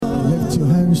your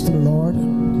hands to the Lord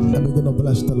and begin to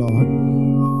bless the Lord.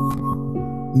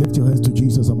 Lift your hands to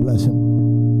Jesus and bless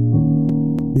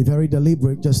him. Be very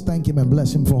deliberate. Just thank him and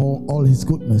bless him for all his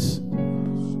goodness,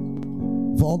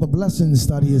 for all the blessings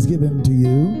that he has given to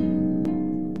you,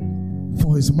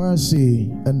 for his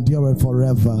mercy endureth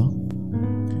forever.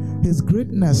 His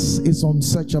greatness is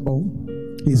unsearchable.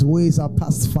 His ways are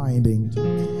past finding.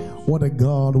 What a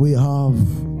God we have.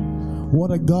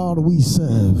 What a God we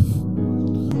serve.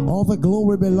 All the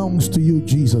glory belongs to you,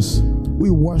 Jesus. We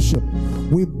worship.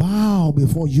 We bow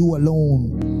before you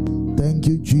alone. Thank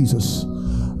you, Jesus.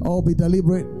 Oh, be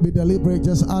deliberate. Be deliberate.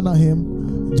 Just honor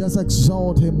him. Just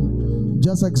exalt him.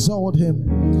 Just exalt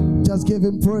him. Just give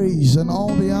him praise and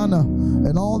all the honor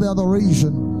and all the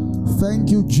adoration. Thank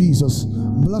you, Jesus.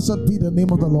 Blessed be the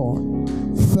name of the Lord.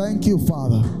 Thank you,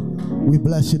 Father. We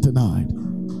bless you tonight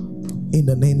in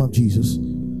the name of Jesus.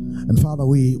 And Father,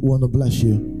 we want to bless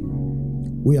you.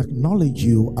 We acknowledge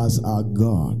you as our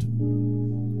God,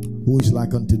 who is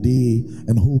like unto thee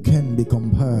and who can be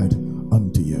compared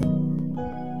unto you.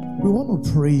 We want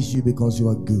to praise you because you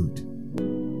are good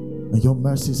and your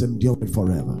mercies endure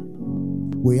forever.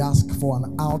 We ask for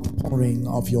an outpouring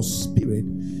of your spirit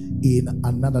in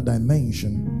another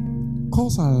dimension.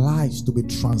 Cause our lives to be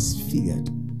transfigured,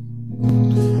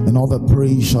 and all the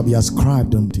praise shall be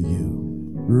ascribed unto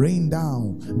you. Rain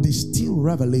down, distill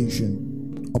revelation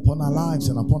upon our lives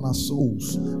and upon our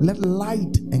souls. Let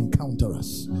light encounter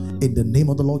us in the name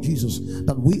of the Lord Jesus,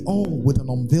 that we all with an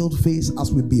unveiled face,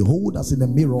 as we behold as in a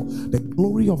mirror the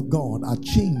glory of God, are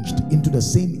changed into the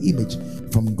same image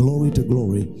from glory to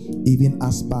glory, even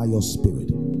as by your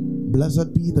spirit.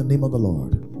 Blessed be the name of the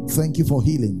Lord. Thank you for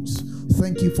healings.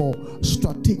 Thank you for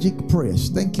strategic prayers.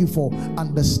 Thank you for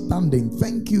understanding.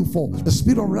 Thank you for the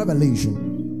spirit of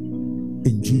revelation.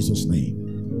 In Jesus'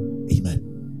 name, amen.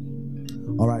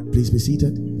 All right, please be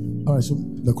seated. All right, so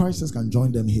the choristers can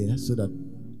join them here so that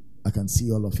I can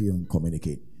see all of you and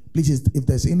communicate. Please, if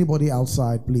there's anybody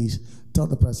outside, please tell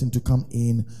the person to come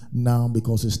in now,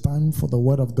 because it's time for the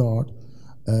word of God,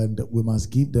 and we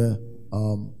must give the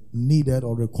needed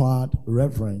or required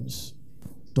reverence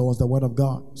towards the word of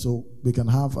God. So we can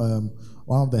have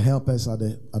one of the helpers at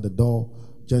the door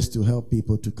just to help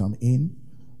people to come in.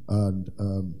 And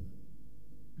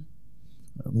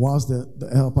whilst the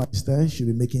helper is there, she'll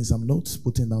be making some notes,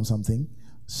 putting down something,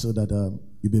 so that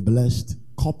you'll be blessed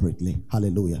corporately.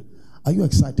 Hallelujah. Are you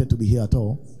excited to be here at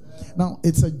all? Now,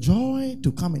 it's a joy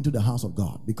to come into the house of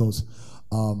God, because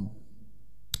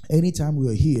anytime we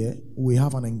are here, we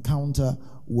have an encounter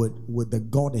with the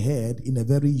Godhead in a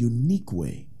very unique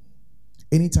way.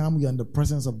 Anytime we are in the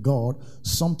presence of God,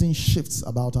 something shifts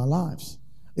about our lives.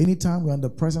 Anytime we are in the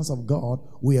presence of God,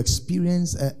 we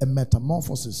experience a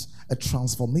metamorphosis, a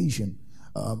transformation,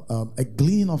 a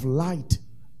gleam of light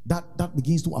that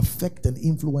begins to affect and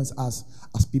influence us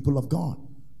as people of God.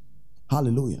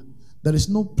 Hallelujah. There is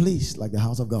no place like the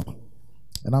house of God.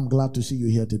 And I'm glad to see you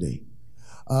here today.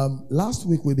 Last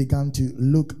week we began to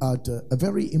look at a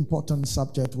very important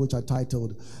subject, which I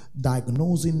titled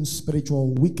Diagnosing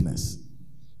Spiritual Weakness.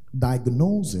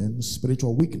 Diagnosing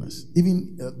spiritual weakness.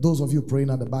 Even those of you praying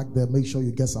at the back there, make sure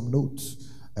you get some notes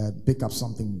and pick up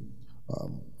something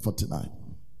for tonight.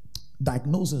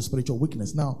 Diagnosing spiritual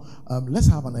weakness. Now, let's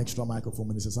have an extra microphone.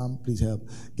 Minister Sam, please help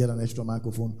get an extra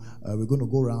microphone. We're going to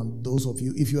go around. Those of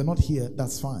you, if you are not here,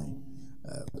 that's fine.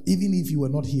 Even if you were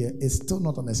not here, it's still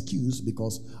not an excuse,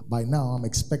 because by now I'm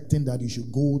expecting that you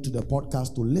should go to the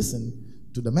podcast to listen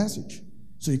to the message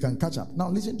so you can catch up. Now,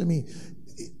 listen to me.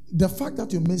 The fact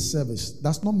that you miss service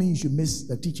does not mean you should miss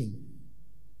the teaching.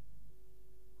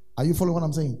 Are you following what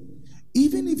I'm saying?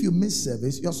 Even if you miss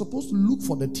service, you're supposed to look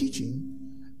for the teaching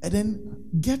and then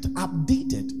get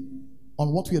updated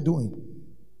on what we are doing.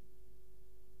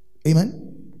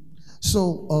 Amen?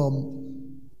 So,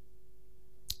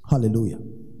 hallelujah.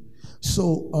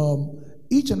 So,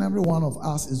 each and every one of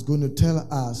us is going to tell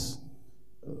us,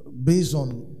 based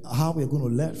on how we're going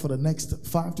to learn for the next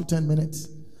 5 to 10 minutes,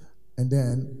 and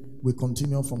then we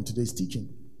continue from today's teaching.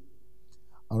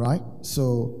 All right?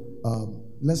 So,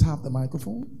 let's have the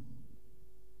microphone.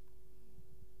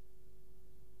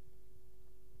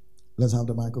 Let's have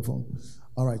the microphone.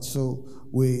 All right, so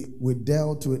we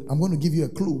dealt with, I'm going to give you a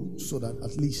clue so that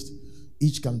at least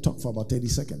each can talk for about 30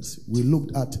 seconds. We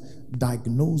looked at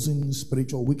diagnosing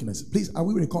spiritual weakness. Please, are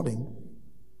we recording?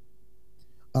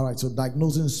 All right, so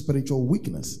diagnosing spiritual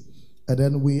weakness. And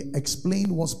then we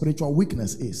explained what spiritual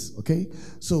weakness is, okay?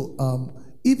 So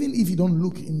even if you don't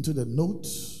look into the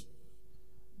notes,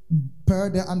 per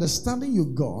the understanding you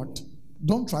got,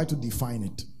 don't try to define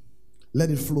it. Let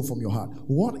it flow from your heart.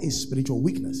 What is spiritual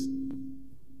weakness?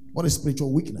 What is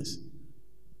spiritual weakness?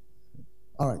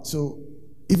 All right, so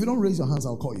if you don't raise your hands,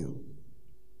 I'll call you.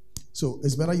 So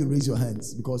it's better you raise your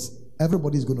hands because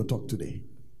everybody's going to talk today.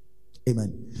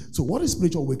 Amen. So what is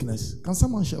spiritual weakness? Can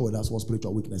someone share with us what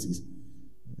spiritual weakness is?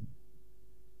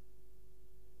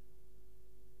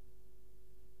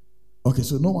 Okay,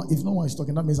 so no one, if no one is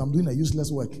talking, that means I'm doing a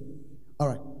useless work. All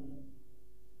right.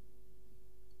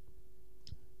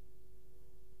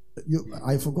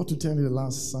 I forgot to tell you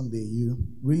last Sunday, you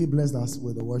really blessed us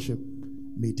with the worship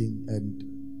meeting, and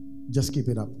just keep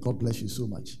it up. God bless you so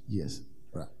much. Yes.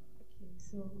 Right. Okay,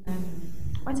 so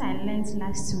what I learned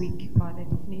last week about the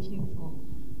definition for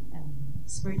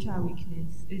spiritual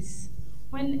weakness is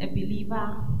when a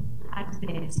believer has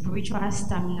the spiritual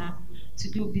stamina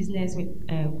to do business with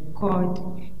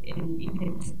God in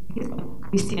his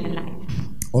Christian life.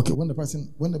 Okay, when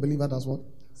the believer does what?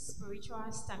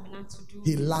 Spiritual stamina to do.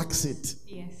 He lacks it.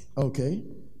 Yes. Okay.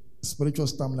 Spiritual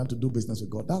stamina to do business with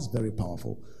God. That's very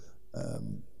powerful.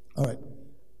 All right.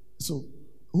 So,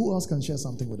 who else can share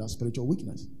something with us? Spiritual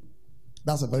weakness.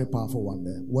 That's a very powerful one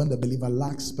there. When the believer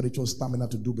lacks spiritual stamina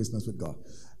to do business with God.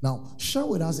 Now, share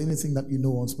with us anything that you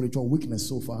know on spiritual weakness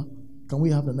so far. Can we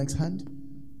have the next hand?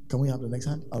 Can we have the next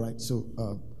hand? All right.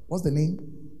 So, what's the name?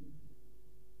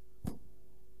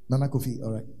 Nana Kofi.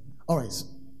 All right. All right. So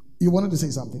you wanted to say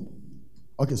something?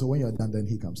 Okay. So when you're done, then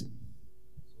he comes in.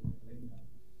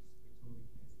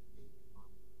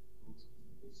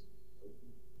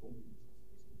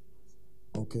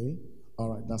 Okay. All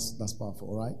right. That's powerful.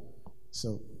 All right.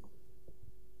 So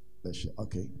let's share.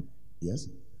 Okay. Yes.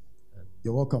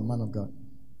 You're welcome, man of God.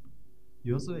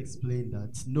 You also explained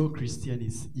that no Christian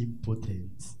is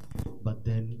impotent, but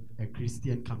then a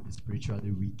Christian can be spiritually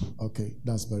weak. Okay,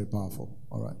 that's very powerful.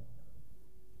 All right.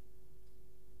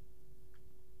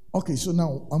 Okay, so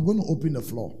now I'm going to open the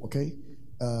floor. Okay,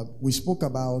 we spoke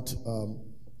about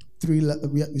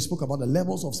we spoke about the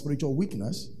levels of spiritual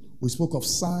weakness. We spoke of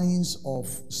signs of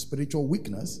spiritual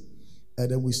weakness,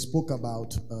 and then we spoke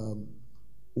about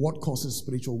what causes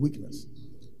spiritual weakness.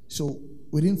 So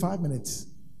within 5 minutes,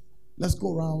 let's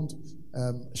go around,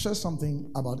 share something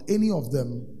about any of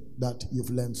them that you've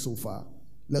learned so far.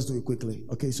 Let's do it quickly.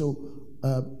 Okay, so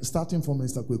starting from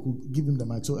Mr. Kweku, give him the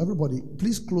mic. So everybody,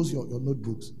 please close your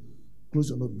notebooks. Close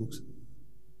your notebooks.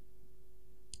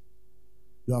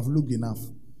 You have looked enough.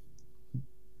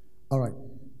 All right.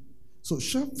 So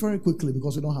share very quickly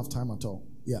because we don't have time at all.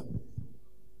 Yeah.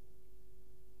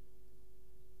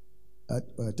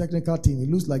 Technical team, it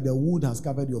looks like the wood has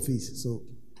covered your face. So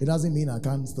it doesn't mean I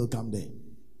can't still come there.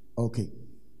 Okay.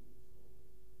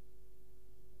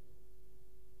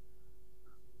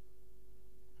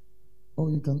 Oh,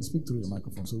 you can speak through the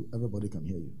microphone so everybody can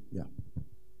hear you. Yeah.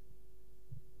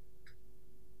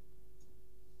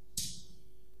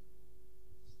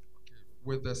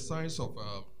 With the signs of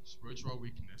spiritual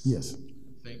weakness, yes,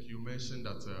 I think you mentioned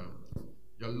that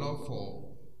your love for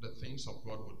the things of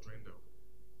God would dwindle.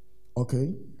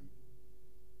 Okay.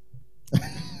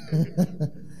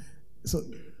 So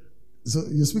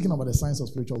you're speaking about the signs of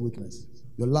spiritual weakness.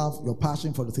 Your love, your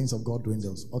passion for the things of God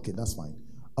dwindles. Okay, that's fine.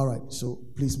 All right, so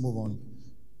please move on.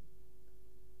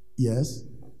 Yes.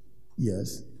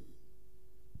 Yes.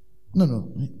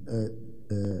 No.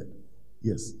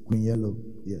 Yes. Queen Yellow.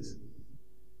 Yes.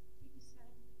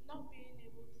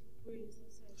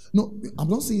 No, I'm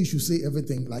not saying you should say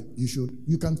everything like you should.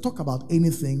 You can talk about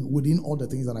anything within all the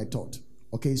things that I taught.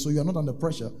 Okay, so you're not under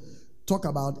pressure. Talk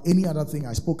about any other thing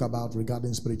I spoke about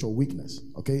regarding spiritual weakness.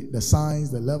 Okay, the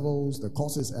signs, the levels, the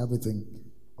causes, everything.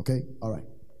 Okay, all right.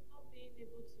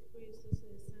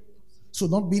 So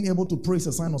not being able to pray is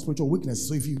a sign of spiritual weakness.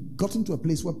 So if you got into a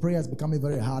place where prayer is becoming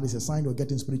very hard, it's a sign you're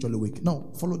getting spiritually weak.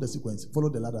 No, follow the sequence. Follow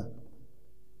the ladder.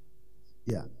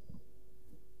 Yeah.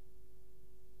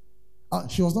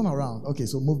 She was not around. Okay,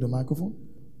 so move the microphone.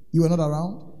 You were not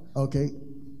around? Okay.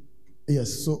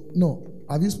 Yes, so, no.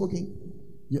 Have you spoken?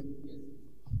 Yeah.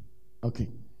 Okay,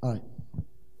 all right.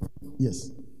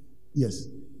 Yes. Yes.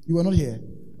 You were not here?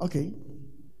 Okay.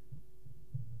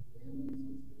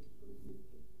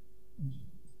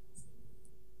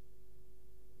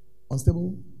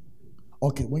 Unstable?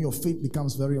 Okay, when your faith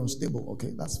becomes very unstable,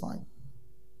 okay, that's fine.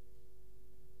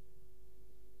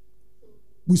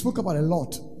 We spoke about a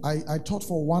lot. I taught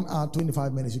for 1 hour,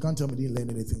 25 minutes. You can't tell me you didn't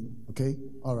learn anything. Okay?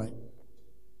 All right.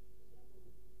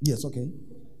 Yes, okay.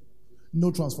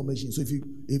 No transformation. So if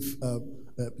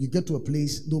you get to a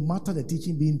place, no matter the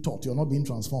teaching being taught, you're not being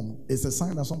transformed. It's a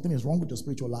sign that something is wrong with your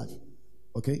spiritual life.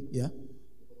 Okay? Yeah?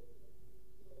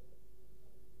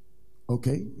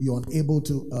 Okay? You're unable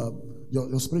to,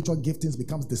 your spiritual giftings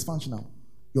becomes dysfunctional.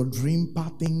 Your dream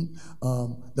pattern,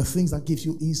 the things that gives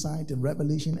you insight and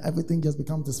revelation, everything just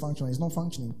becomes dysfunctional. It's not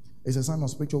functioning. It's a sign of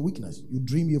spiritual weakness. You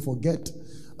dream, you forget,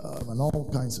 and all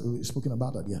kinds. We've spoken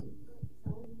about that, yeah.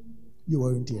 You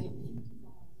weren't here.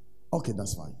 Okay,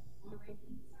 that's fine.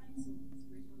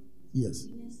 Yes.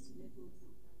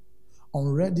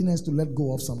 Unreadiness to let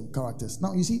go of some characters.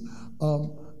 Now, you see,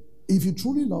 if you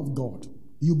truly love God,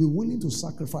 you'll be willing to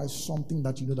sacrifice something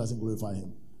that you know doesn't glorify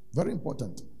Him. Very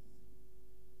important.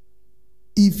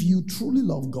 If you truly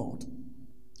love God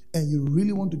and you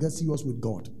really want to get serious with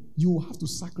God, you will have to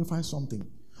sacrifice something.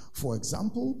 For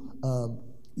example,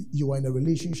 you are in a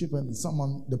relationship and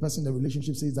the person in the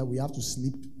relationship says that we have to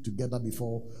sleep together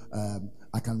before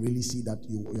I can really see that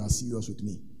you are serious with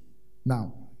me.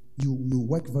 Now, you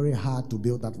work very hard to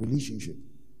build that relationship,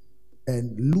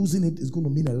 and losing it is going to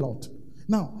mean a lot.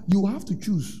 Now, you have to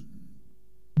choose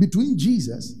between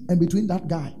Jesus and between that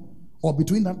guy, or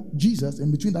between that Jesus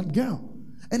and between that girl.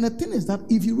 And the thing is that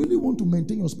if you really want to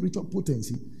maintain your spiritual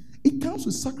potency, it comes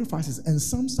with sacrifices, and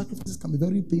some sacrifices can be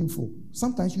very painful.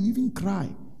 Sometimes you even cry.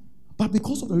 But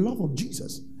because of the love of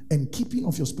Jesus and keeping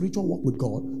of your spiritual walk with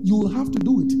God, you will have to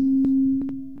do it.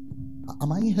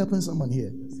 Am I helping someone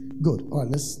here? Good. All right,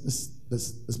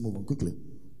 let's move on quickly.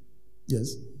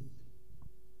 Yes.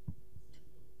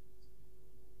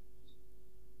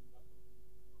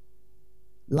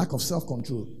 Lack of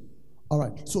self-control. All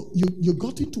right, so you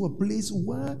got into a place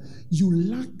where you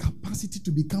lack capacity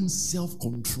to become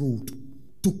self-controlled,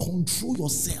 to control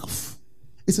yourself.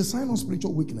 It's a sign of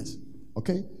spiritual weakness.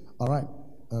 Okay? All right.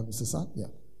 Mr. Sa? Yeah.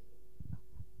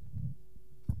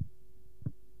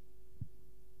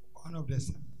 One of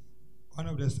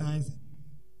the signs.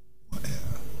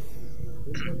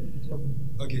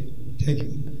 Okay, thank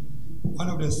you. One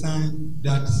of the signs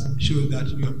that shows that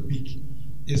you are weak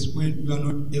is when you are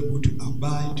not able to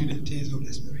abide to the things of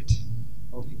the Spirit.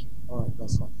 Okay. All right,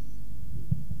 that's fine.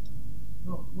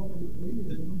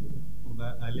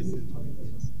 I listened to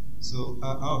it. So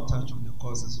I'll touch on the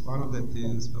causes. One of the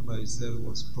things Papa you said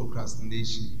was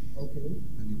procrastination. Okay.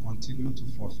 And you continue to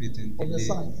forfeit and delay. The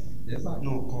signs.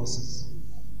 No, causes.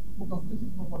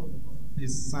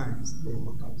 It's signs.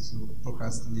 So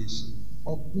procrastination.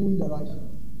 Of doing the right thing.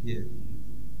 Yeah.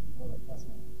 All right, that's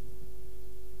fine.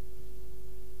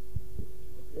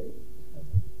 Okay.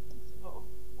 So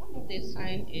one of the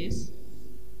signs is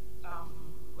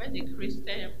when the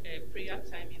Christian prayer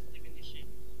time is diminishing.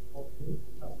 Okay,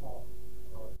 that's fine. All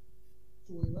right.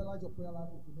 So we realize your prayer life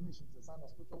is diminishing. It's a sign of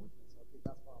spiritual weakness. Okay,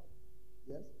 that's fine.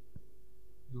 Yes?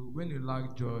 When you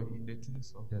lack joy in the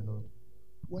things of the Lord.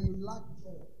 When you lack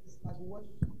joy, it's like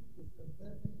worship. It's the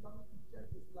best thing coming to church.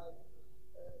 It's like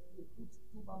you put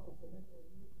 2 bags of cement on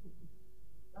you.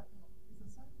 That kind of, it's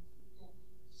a sign of spiritual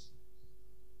weakness.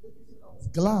 I was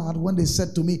glad when they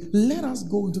said to me, let us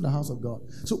go into the house of God.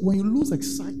 So when you lose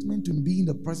excitement to be in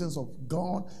the presence of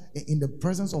God, in the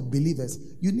presence of believers,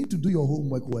 you need to do your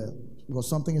homework well, because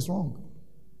something is wrong.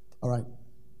 All right.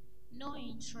 No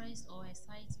interest or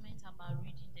excitement about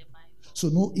reading the Bible. So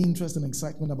no interest and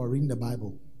excitement about reading the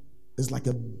Bible. It's like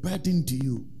a burden to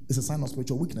you. It's a sign of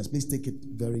spiritual weakness. Please take it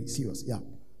very serious. Yeah.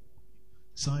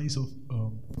 Signs of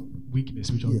weakness,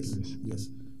 spiritual weakness. Yes.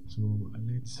 So I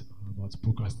learned about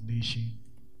procrastination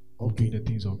of doing the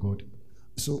things of God.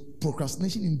 So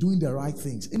procrastination in doing the right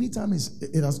things. Anytime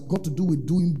it has got to do with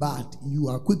doing bad, you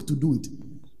are quick to do it.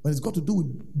 When it's got to do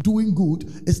with doing good,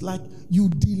 it's like you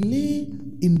delay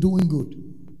in doing good,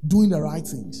 doing the right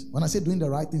things. When I say doing the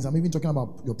right things, I'm even talking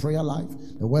about your prayer life,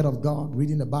 the Word of God,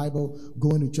 reading the Bible,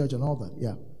 going to church and all that.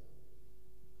 Yeah.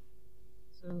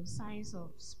 So signs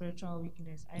of spiritual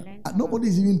weakness. I learned.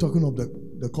 Nobody's even talking of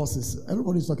the causes.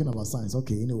 Everybody's talking about signs.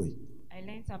 Okay, anyway. I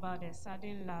learned about the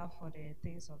sudden love for the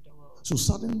things of the world. So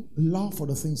sudden love for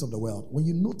the things of the world. When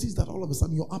you notice that all of a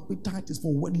sudden your appetite is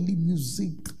for worldly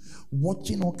music,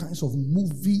 watching all kinds of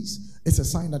movies, it's a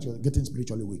sign that you're getting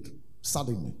spiritually weak.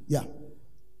 Suddenly. Yeah.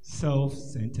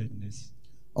 Self-centeredness.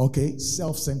 Okay,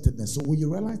 self-centeredness. So when you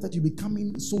realize that you're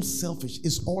becoming so selfish,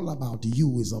 it's all about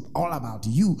you, it's all about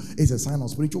you, it's a sign of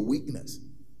spiritual weakness.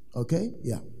 Okay?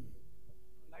 Yeah.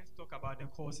 I'd like to talk about the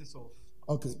causes of.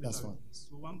 Okay, that's fine.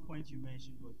 So one point you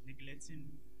mentioned was neglecting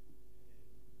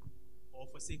or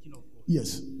forsaking of God.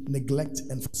 Yes, neglect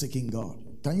and forsaking God.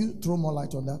 Can you throw more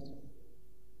light on that?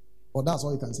 Or that's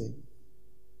all you can say?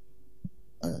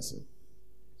 Oh, yes, sir.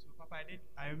 So, Papa,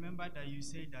 I remember that you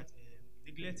said that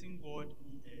neglecting God,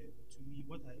 to me,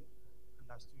 what I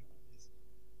understood is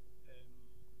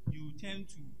you tend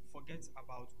to forget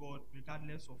about God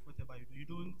regardless of whatever you do. You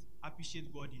don't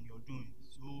appreciate God in your doing.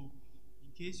 So,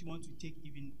 in case you want to take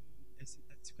even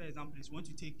a typical example is you want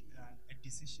to take a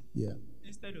decision. Yeah.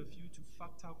 Instead of you to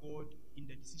factor God in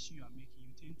the decision you are making,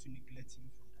 you tend to neglect Him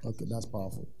from that. Okay, that's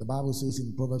powerful. The Bible says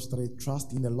in Proverbs 3,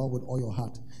 trust in the Lord with all your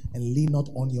heart and lean not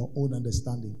on your own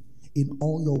understanding. In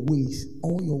all your ways,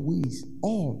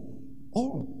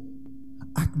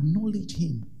 acknowledge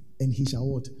Him and He shall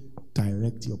what?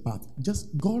 Direct your path.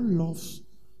 Just God loves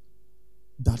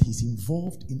that He's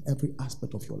involved in every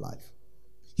aspect of your life.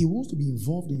 He wants to be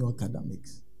involved in your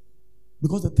academics.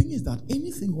 Because the thing is that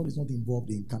anything God is not involved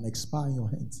in can expire in your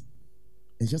hands.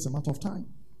 It's just a matter of time.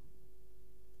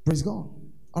 Praise God.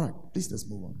 All right, please let's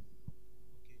move on.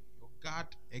 Okay, your guard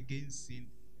against sin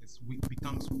is weak,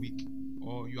 becomes weak,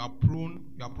 or you are prone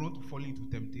to fall into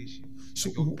temptation. So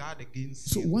like your guard against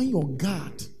sin. So when your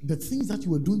guard, the things that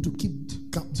you were doing to keep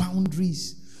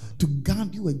boundaries, to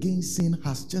guard you against sin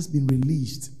has just been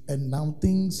released, and now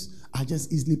things are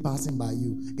just easily passing by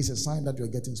you. It's a sign that you're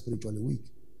getting spiritually weak.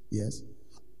 Yes.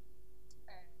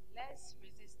 Less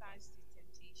resistance to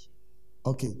temptation.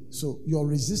 Okay, so your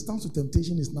resistance to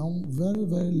temptation is now very,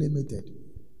 very limited.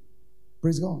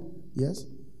 Praise God. Yes?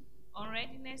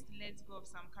 Unreadiness to let go of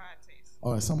some characters.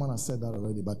 All right, someone has said that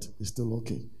already, but it's still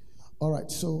okay. All right,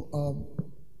 so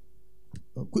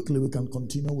quickly we can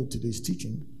continue with today's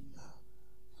teaching.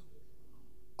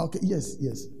 Okay,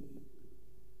 yes.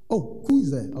 Oh, who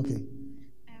is there? Okay.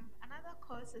 Another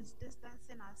cause is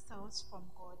distancing ourselves from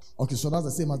God. Okay, so that's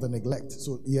the same as the neglect.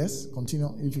 So, yes, continue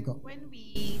if you can. When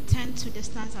we tend to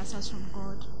distance ourselves from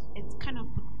God, it kind of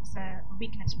puts a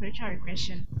weakness, spiritual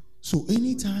regression. So,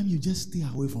 anytime you just stay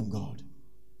away from God,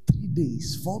 3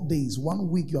 days, 4 days, 1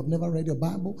 week, you have never read your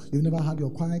Bible, you've never had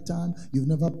your quiet time, you've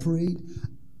never prayed,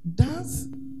 that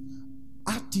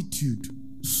attitude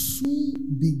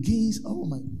soon begins. Oh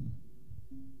my.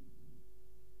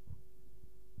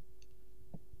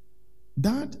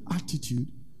 That attitude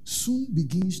soon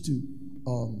begins to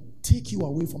take you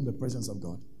away from the presence of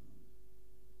God.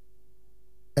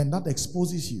 And that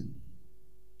exposes you.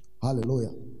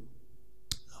 Hallelujah.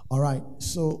 All right.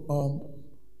 So,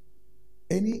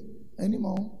 any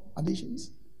more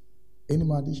additions? Any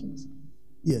more additions?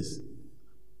 Yes.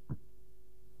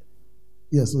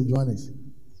 Yes, so Johannes.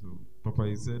 So, Papa,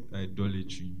 you said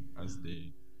idolatry as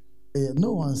the...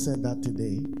 No one said that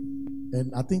today.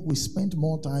 And I think we spent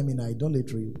more time in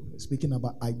idolatry, speaking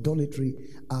about idolatry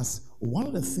as one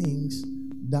of the things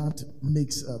that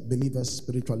makes believers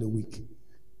spiritually weak.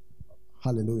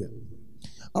 Hallelujah.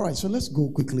 All right, so let's go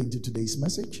quickly into today's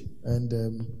message.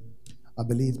 And I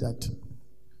believe that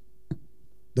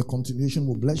the continuation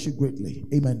will bless you greatly.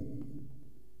 Amen.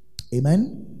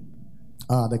 Amen.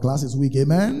 The class is weak.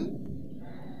 Amen.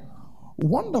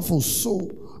 Wonderful. So,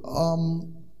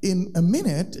 in a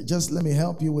minute, just let me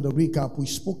help you with a recap. We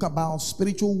spoke about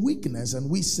spiritual weakness, and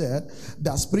we said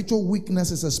that spiritual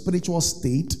weakness is a spiritual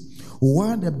state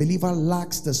where the believer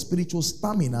lacks the spiritual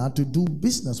stamina to do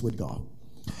business with God.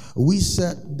 We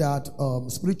said that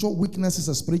spiritual weakness is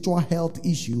a spiritual health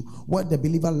issue where the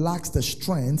believer lacks the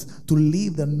strength to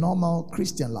live the normal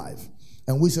Christian life.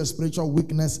 And we said spiritual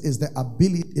weakness is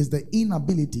the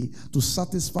inability to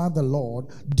satisfy the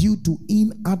Lord due to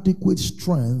inadequate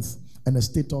strength and a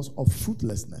status of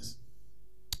fruitlessness.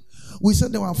 We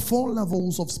said there are 4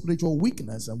 levels of spiritual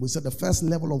weakness, and we said the first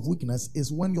level of weakness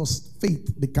is when your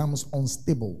faith becomes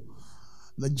unstable.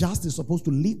 The just is supposed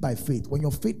to live by faith. When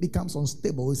your faith becomes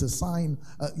unstable, it's a sign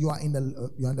you are in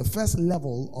the first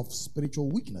level of spiritual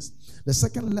weakness. The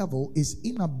second level is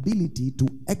inability to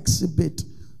exhibit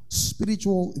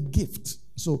spiritual gift.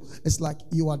 So it's like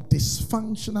you are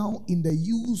dysfunctional in the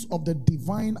use of the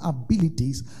divine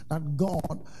abilities that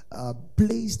God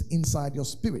placed inside your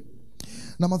spirit.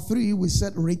 Number 3, we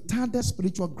said retarded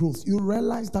spiritual growth. You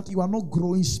realize that you are not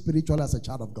growing spiritually as a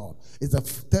child of God. It's the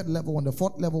third level. And the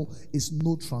fourth level is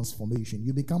no transformation.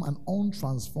 You become an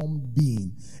untransformed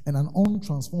being. And an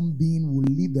untransformed being will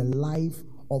live the life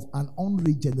of an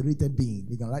unregenerated being.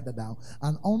 You can write that down.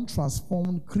 An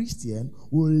untransformed Christian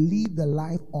will live the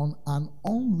life on an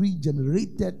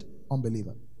unregenerated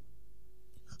unbeliever.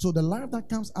 So the life that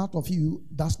comes out of you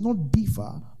does not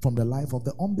differ from the life of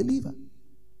the unbeliever.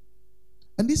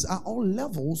 And these are all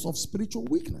levels of spiritual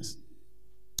weakness.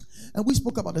 And we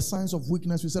spoke about the signs of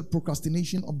weakness. We said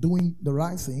procrastination of doing the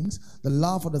right things, the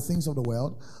love for the things of the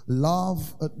world,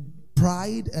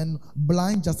 pride, and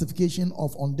blind justification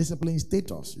of undisciplined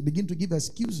status. You begin to give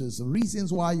excuses,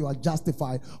 reasons why you are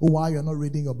justified, why you're not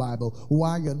reading your Bible,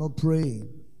 why you're not praying.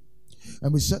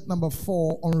 And we said number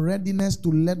 4, unreadiness to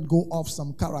let go of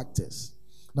some characters.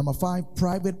 Number 5,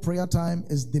 private prayer time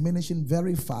is diminishing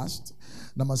very fast.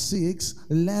 Number 6,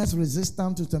 less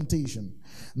resistant to temptation.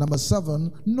 Number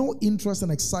 7, no interest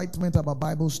and excitement about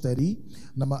Bible study.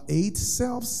 Number 8,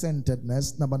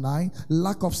 self-centeredness. Number 9,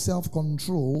 lack of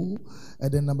self-control.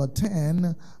 And then number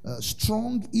 10,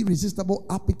 strong, irresistible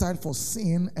appetite for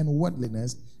sin and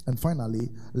worldliness. And finally,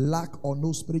 lack or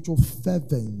no spiritual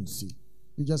fervency.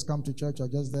 You just come to church, you're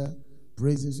just there,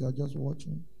 praises, you're just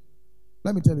watching.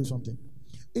 Let me tell you something.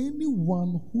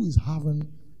 Anyone who is having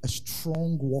a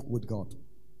strong walk with God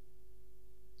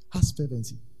has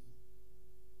fervency.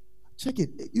 Check it.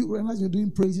 You realize you're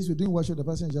doing praises, you're doing worship, the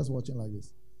person is just watching like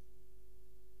this.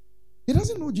 He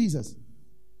doesn't know Jesus.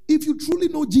 If you truly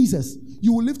know Jesus,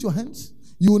 you will lift your hands,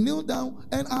 you will kneel down,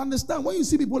 and I understand when you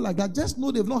see people like that, just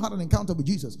know they've not had an encounter with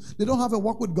Jesus. They don't have a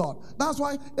walk with God. That's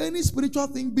why any spiritual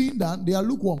thing being done, they are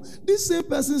lukewarm. This same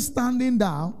person standing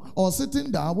down or sitting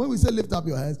down, when we say lift up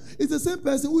your hands, it's the same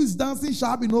person who is dancing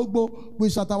sharp in Ogbo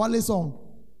with Shatawale song.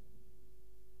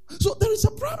 So there is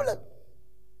a problem.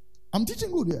 I'm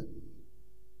teaching good here.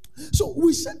 So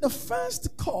we said the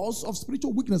first cause of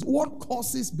spiritual weakness, what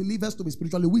causes believers to be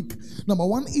spiritually weak? Number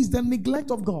 1 is the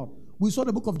neglect of God. We saw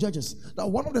the book of Judges that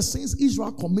one of the sins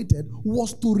Israel committed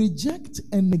was to reject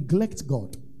and neglect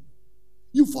God.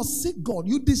 You forsake God.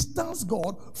 You distance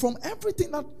God from everything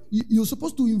that you're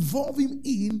supposed to involve him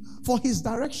in for his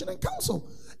direction and counsel.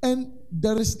 And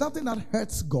there is nothing that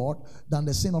hurts God than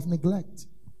the sin of neglect.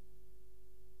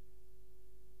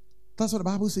 That's what the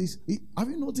Bible says. Have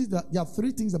you noticed that there are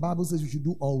 3 things the Bible says you should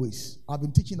do always? I've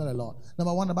been teaching that a lot.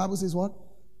 Number 1, the Bible says what?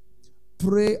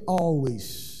 Pray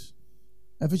always.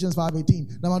 Ephesians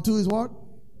 5:18. Number 2 is what?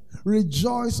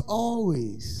 Rejoice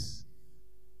always.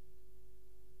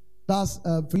 That's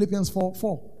Philippians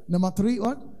 4:4. Number 3,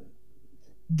 what?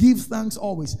 Give thanks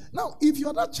always. Now, if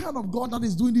you're that child of God that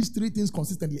is doing these 3 things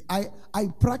consistently, I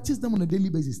practice them on a daily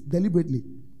basis, deliberately.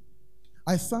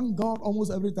 I thank God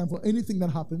almost every time for anything that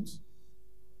happens.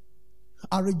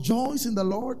 I rejoice in the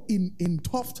Lord in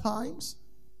tough times.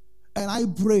 And I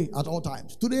pray at all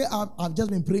times. Today, I've just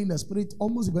been praying in the Spirit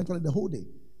almost eventually the whole day.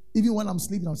 Even when I'm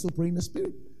sleeping, I'm still praying in the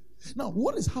Spirit. Now,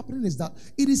 what is happening is that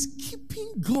it is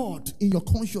keeping God in your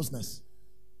consciousness.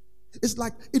 It's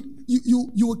like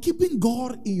you are keeping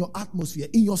God in your atmosphere,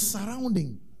 in your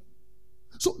surrounding.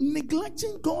 So,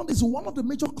 neglecting God is one of the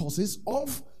major causes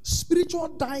of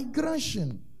spiritual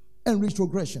digression and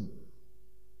retrogression.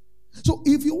 So,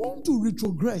 if you want to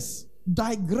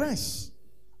digress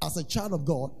as a child of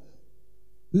God,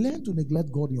 learn to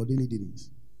neglect God in your daily dealings.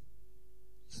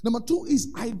 Number 2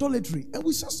 is idolatry. And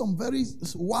we said some very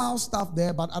wild stuff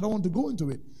there, but I don't want to go into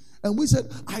it. And we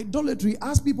said idolatry,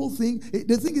 as people think,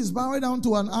 they think it's bowing down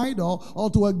to an idol or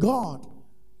to a god.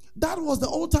 That was the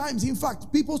old times. In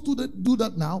fact, people do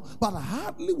that now, but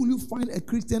hardly will you find a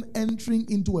Christian entering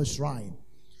into a shrine.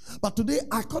 But today,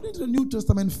 according to the New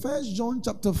Testament, 1 John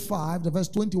chapter 5, the verse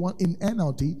 21 in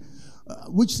NLT,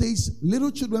 which says,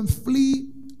 little children flee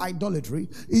idolatry.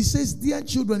 It says, dear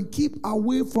children, keep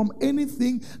away from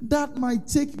anything that might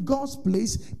take God's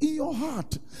place in your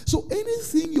heart. So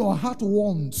anything your heart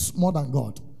wants more than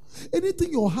God,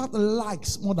 anything your heart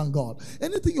likes more than God,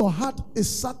 anything your heart is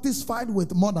satisfied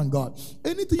with more than God,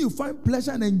 anything you find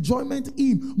pleasure and enjoyment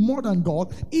in more than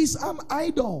God is an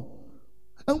idol.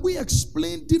 And we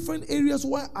explain different areas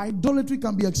where idolatry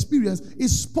can be experienced.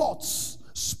 Is sports.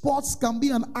 Sports can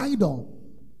be an idol.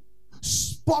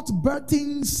 Sport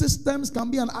betting systems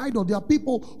can be an idol. There are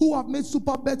people who have made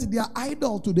super betting their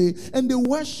idol today, and they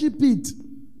worship it.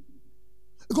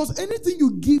 Because anything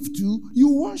you give to,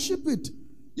 you worship it.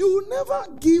 You will never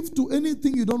give to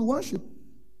anything you don't worship.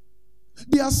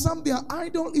 There are some, their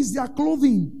idol is their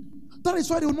clothing. That is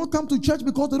why they will not come to church,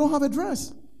 because they don't have a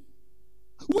dress.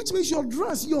 Which means your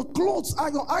dress, your clothes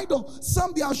are your idol.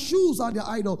 Some their shoes are their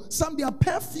idol. Some their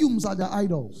perfumes are their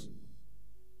idols.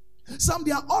 Some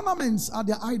their ornaments are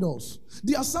their idols.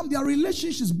 There are some their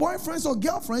relationships, boyfriends or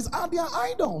girlfriends are their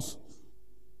idols.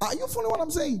 Are you following what I'm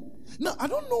saying? Now, I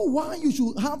don't know why you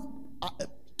should have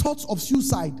thoughts of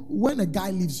suicide when a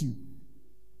guy leaves you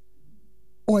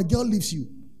or a girl leaves you.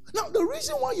 Now, the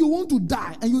reason why you want to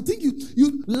die and you think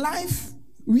you life,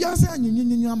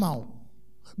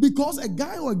 because a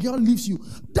guy or a girl leaves you,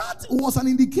 that was an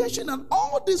indication that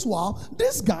all this while,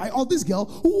 this guy or this girl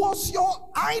was your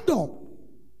idol.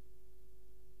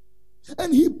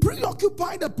 And he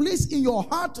preoccupied a place in your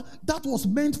heart that was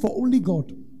meant for only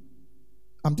God.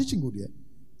 I'm teaching good here.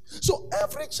 So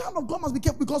every child of God must be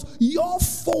careful, because your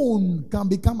phone can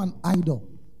become an idol.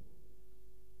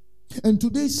 And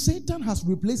today Satan has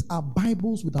replaced our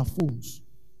Bibles with our phones.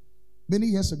 Many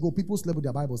years ago, people slept with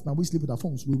their Bibles. Now we sleep with our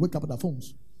phones. We wake up with our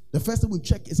phones. The first thing we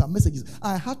check is our messages.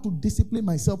 I had to discipline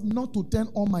myself not to turn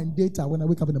on my data when I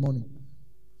wake up in the morning.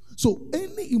 So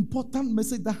any important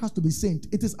message that has to be sent,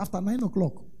 it is after 9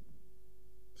 o'clock.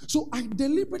 So I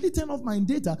deliberately turn off my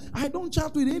data. I don't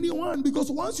chat with anyone, because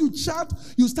once you chat,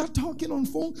 you start talking on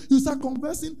phone, you start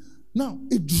conversing. Now,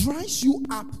 it dries you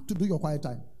up to do your quiet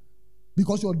time,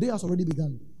 because your day has already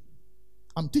begun.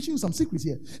 I'm teaching you some secrets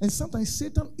here. And sometimes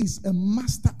Satan is a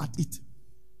master at it.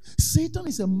 Satan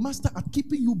is a master at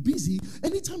keeping you busy.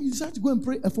 Anytime you decide to go and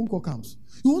pray, a phone call comes.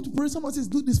 You want to pray, someone says,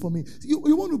 do this for me.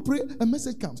 You want to pray, a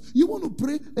message comes. You want to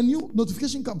pray, a new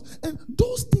notification comes. And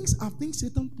those things are things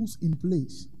Satan puts in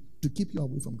place to keep you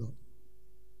away from God.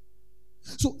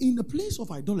 So in the place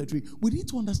of idolatry, we need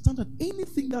to understand that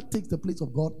anything that takes the place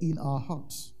of God in our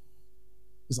hearts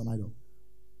is an idol.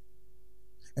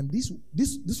 And this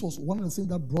was one of the things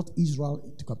that brought Israel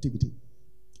into captivity.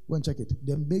 Go and check it.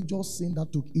 The major sin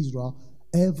that took Israel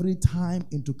every time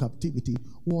into captivity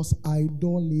was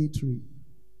idolatry.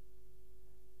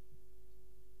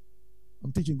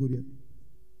 I'm teaching good here.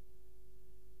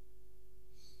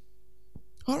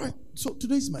 All right. So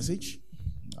today's message,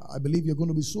 I believe you're going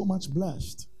to be so much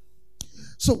blessed.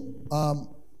 So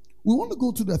we want to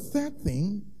go to the third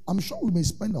thing. I'm sure we may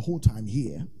spend the whole time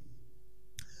here.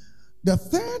 The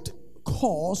third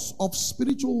cause of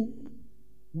spiritual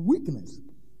weakness.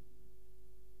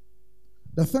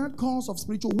 The third cause of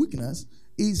spiritual weakness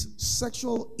is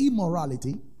sexual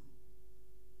immorality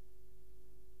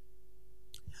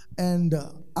and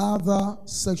other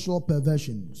sexual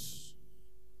perversions.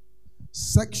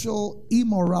 Sexual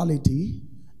immorality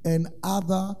and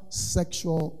other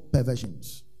sexual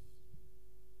perversions.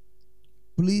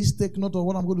 Please take note of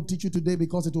what I'm going to teach you today,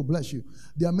 because it will bless you.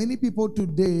 There are many people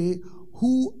today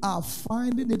who are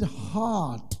finding it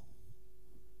hard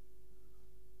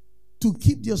to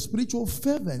keep their spiritual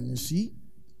fervency,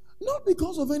 not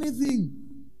because of anything.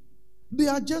 They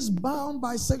are just bound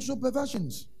by sexual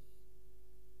perversions.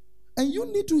 And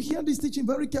you need to hear this teaching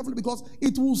very carefully, because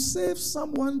it will save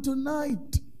someone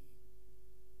tonight.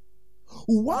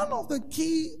 One of the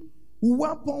key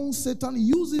weapons Satan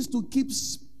uses to keep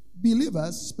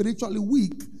believers spiritually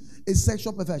weak is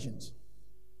sexual perversions.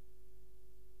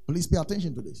 Please pay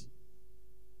attention to this.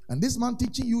 And this man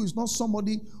teaching you is not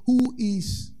somebody who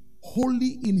is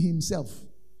holy in himself.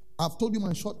 I've told you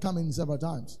my shortcomings several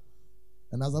times.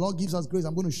 And as the Lord gives us grace,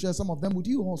 I'm going to share some of them with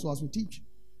you also as we teach.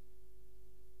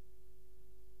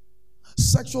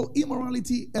 Sexual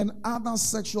immorality and other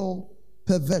sexual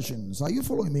perversions. Are you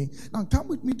following me? Now come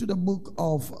with me to the book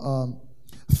of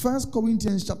 1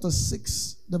 Corinthians chapter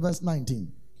 6, the verse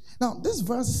 19. Now this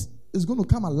verse is going to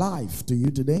come alive to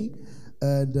you today,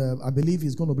 and I believe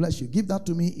it's going to bless you. Give that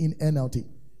to me in NLT.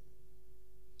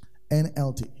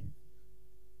 NLT.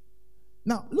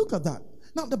 Now look at that.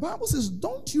 Now the Bible says,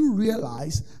 don't you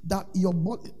realize that your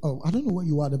body... Oh, I don't know where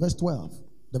you are. The verse 12.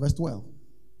 The verse 12.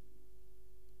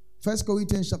 1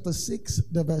 Corinthians chapter 6,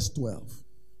 the verse 12.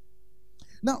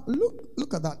 Now,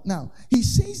 look at that. Now, he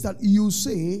says that you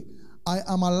say, I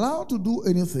am allowed to do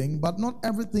anything, but not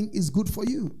everything is good for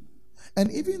you.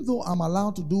 And even though I'm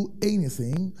allowed to do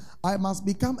anything, I must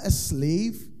become a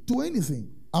slave to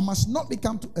anything. I must not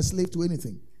become a slave to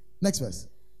anything. Next verse.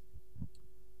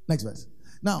 Next verse.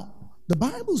 Now, the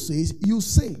Bible says, you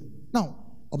say. Now,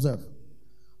 observe.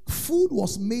 Food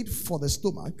was made for the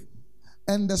stomach,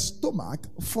 and the stomach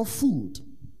for food.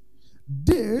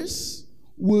 This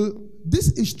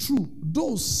is true,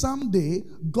 though someday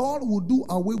God will do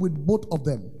away with both of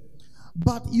them.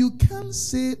 But you can't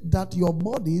say that your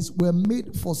bodies were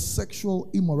made for sexual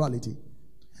immorality.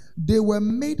 They were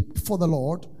made for the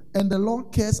Lord, and the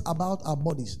Lord cares about our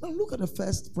bodies. Now look at the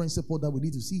first principle that we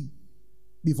need to see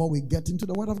before we get into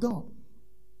the Word of God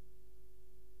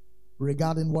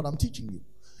regarding what I'm teaching you.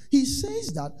 He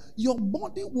says that your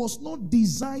body was not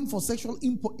designed for sexual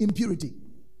impurity.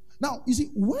 Now, you see,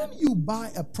 when you buy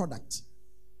a product,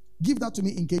 give that to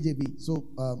me in KJV. So,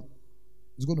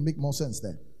 it's going to make more sense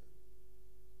there.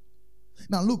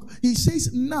 Now, look, he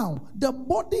says, now, the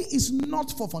body is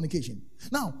not for fornication.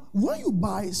 Now, when you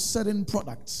buy certain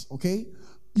products, okay,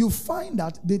 you find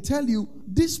that they tell you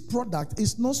this product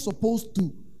is not supposed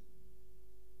to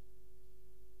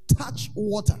touch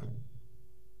water.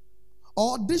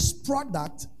 Or this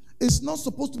product is not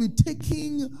supposed to be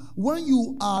taken when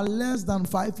you are less than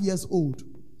 5 years old.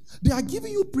 They are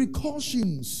giving you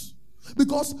precautions,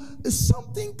 because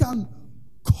something can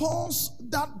cause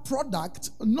that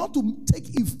product not to take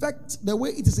effect the way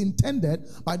it is intended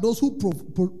by those who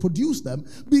produce them,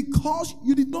 because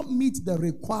you did not meet the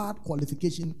required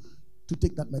qualification to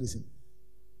take that medicine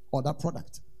or that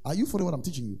product. Are you following what I'm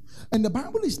teaching you? And the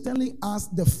Bible is telling us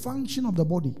the function of the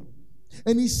body.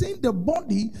 And he's saying the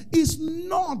body is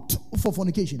not for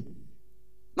fornication.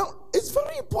 Now, it's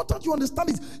very important you understand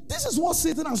this. This is what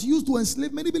Satan has used to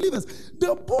enslave many believers.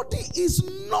 The body is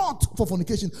not for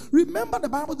fornication. Remember, the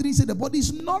Bible didn't say the body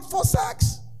is not for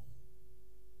sex.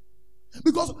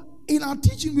 Because in our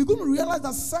teaching, we're going to realize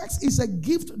that sex is a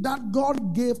gift that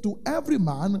God gave to every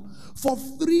man for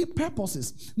three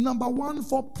purposes. Number one,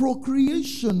 for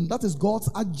procreation. That is God's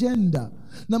agenda.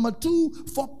 Number two,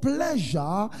 for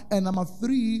pleasure. And number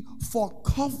three, for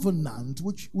covenant,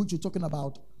 which you're talking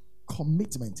about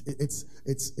commitment. It's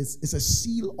a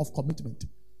seal of commitment.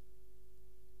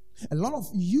 A lot of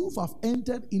youth have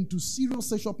entered into serious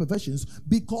sexual perversions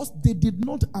because they did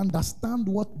not understand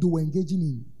what they were engaging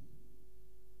in.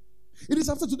 It is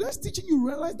after today's teaching you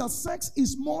realize that sex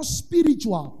is more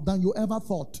spiritual than you ever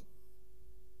thought.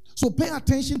 So pay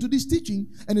attention to this teaching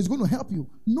and it's going to help you.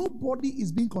 Nobody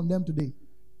is being condemned today.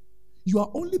 You are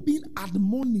only being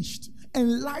admonished,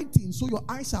 enlightened, so your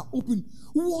eyes are open.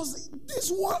 Was this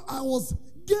what I was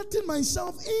getting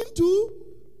myself into?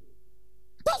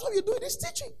 That's what you're doing this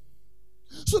teaching.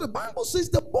 So the Bible says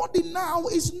the body now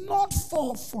is not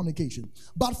for fornication,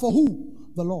 but for who?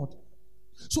 The Lord.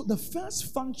 So the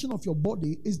first function of your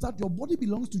body is that your body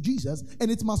belongs to Jesus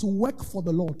and it must work for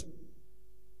the Lord.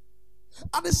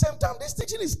 At the same time, this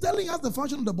teaching is telling us the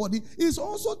function of the body. It's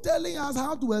also telling us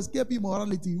how to escape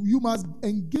immorality. You must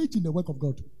engage in the work of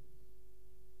God.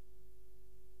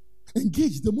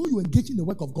 Engage. The more you engage in the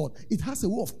work of God, it has a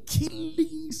way of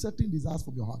killing certain desires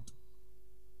from your heart.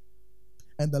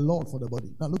 And the Lord for the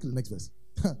body. Now look at the next verse.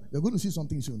 You're going to see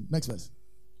something soon. Next verse.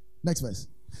 Next verse.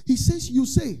 He says, you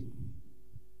say,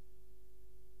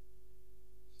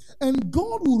 and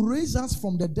God will raise us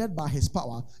from the dead by his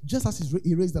power, just as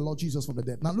he raised the Lord Jesus from the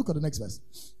dead. Now look at the next verse.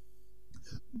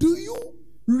 Do you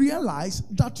realize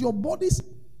that your bodies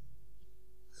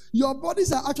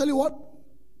are actually what?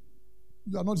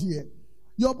 You are not here.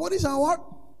 Your bodies are what?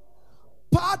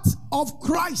 Part of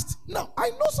Christ. Now, I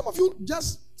know some of you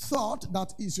just thought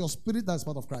that it's your spirit that is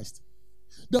part of Christ.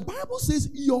 The Bible says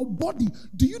your body.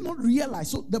 Do you not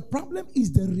realize? So the problem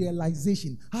is the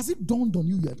realization. Has it dawned on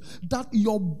you yet that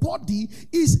your body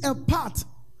is a part?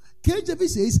 KJV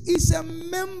says it's a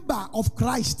member of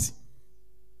Christ.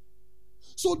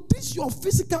 So this your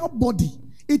physical body.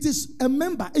 It is a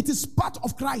member. It is part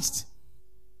of Christ.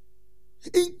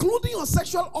 Including your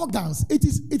sexual organs. It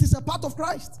is a part of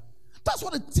Christ. That's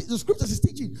what the scriptures is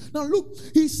teaching. Now look,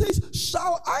 he says,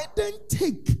 shall I then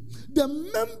take the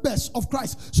members of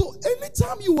Christ? So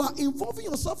anytime you are involving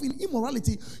yourself in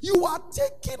immorality, you are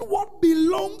taking what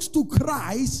belongs to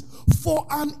Christ for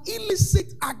an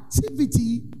illicit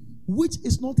activity which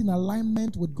is not in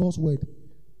alignment with God's word.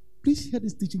 Please hear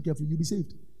this teaching carefully. You'll be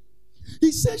saved.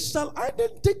 He says, shall I then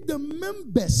take the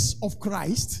members of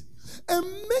Christ and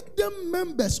make them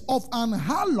members of an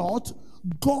harlot?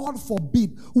 God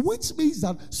forbid. Which means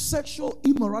that sexual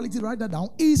immorality, write that down,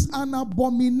 is an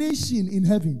abomination in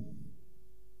heaven.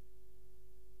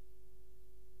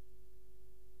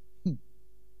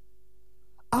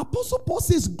 Apostle Paul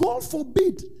says, God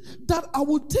forbid that I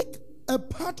will take a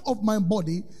part of my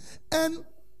body and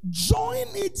join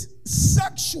it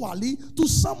sexually to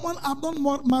someone I'm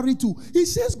not married to. He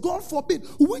says, God forbid,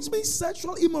 which means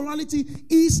sexual immorality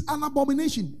is an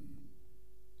abomination.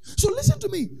 So listen to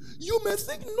me. You may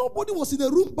think nobody was in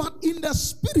the room, but in the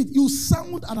spirit you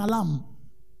sound an alarm.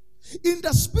 In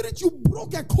the spirit you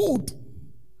broke a code,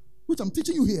 which I'm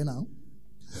teaching you here now.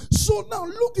 So now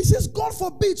look, he says, God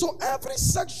forbid. So every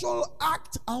sexual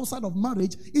act outside of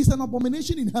marriage is an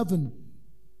abomination in heaven.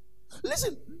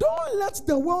 Listen, don't let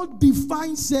the world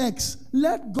define sex.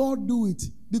 Let God do it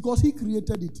because he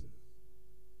created it.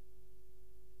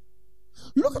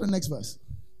 Look at the next verse.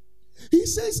 He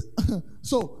says,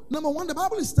 so number one, the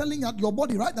Bible is telling that your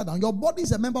body, write that down. Your body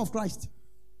is a member of Christ.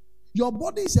 Your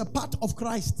body is a part of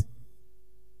Christ.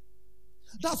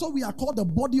 That's what we are called, the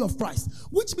body of Christ.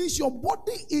 Which means your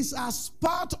body is as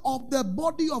part of the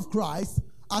body of Christ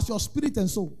as your spirit and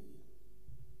soul.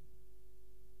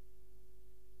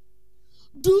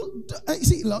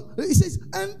 See, look, it says,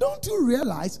 and don't you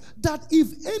realize that if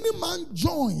any man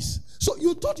joins, so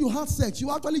you thought you had sex, you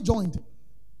actually joined.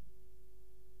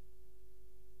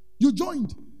 You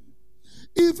joined.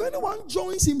 If anyone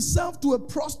joins himself to a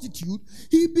prostitute,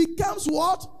 he becomes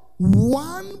what?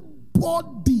 One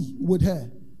body with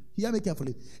her. Hear me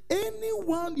carefully.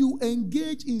 Anyone you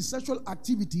engage in sexual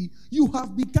activity, you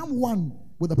have become one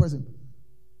with the person.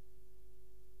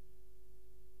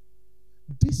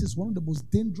 This is one of the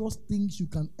most dangerous things you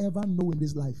can ever know in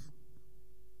this life.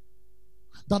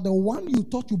 that the one you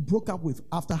thought you broke up with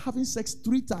after having sex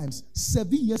 3 times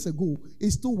 7 years ago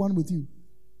is still one with you.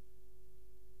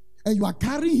 And you are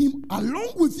carrying him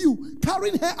along with you,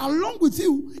 carrying her along with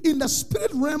you in the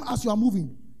spirit realm as you are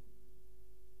moving.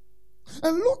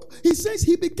 And look, he says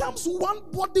he becomes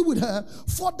one body with her,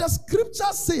 for the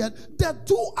scripture said the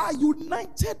two are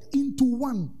united into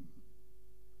one.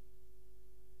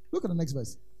 Look at the next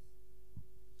verse.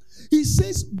 He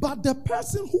says, but the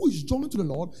person who is joined to the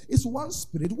Lord is one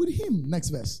spirit with him. Next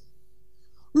verse.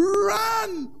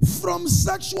 Run from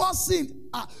sexual sin.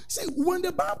 See, when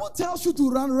the Bible tells you to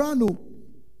run, run. Oh,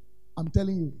 I'm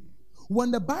telling you.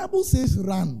 When the Bible says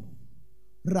run,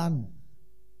 run.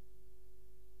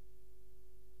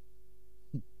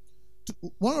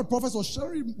 One of the prophets was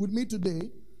sharing with me today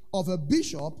of a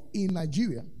bishop in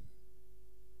Nigeria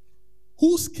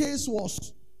whose case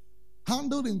was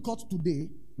handled in court today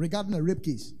regarding a rape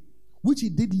case, which he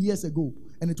did years ago,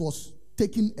 and it was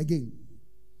taken again.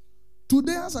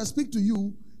 Today, as I speak to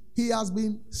you, he has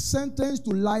been sentenced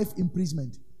to life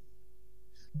imprisonment.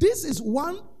 This is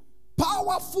one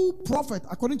powerful prophet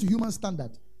according to human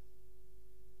standard.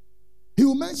 He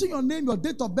will mention your name, your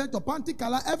date of birth, your panty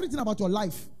color, everything about your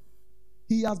life.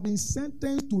 He has been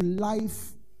sentenced to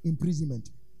life imprisonment.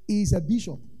 He is a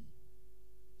bishop.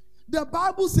 The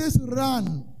Bible says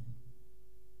run.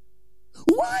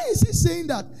 Why is he saying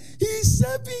that? He is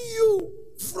saving you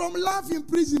from life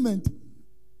imprisonment.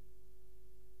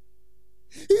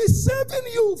 He is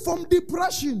saving you from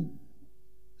depression.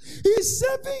 He is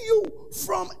saving you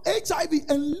from HIV.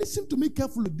 And listen to me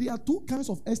carefully. There are 2 kinds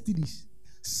of STDs.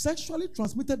 Sexually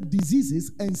transmitted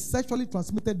diseases and sexually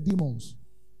transmitted demons.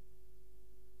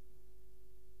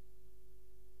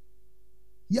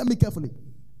 Hear me carefully.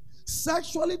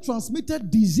 Sexually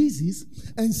transmitted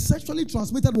diseases and sexually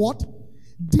transmitted what?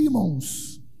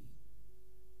 Demons.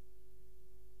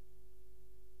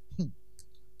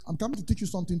 I'm coming to teach you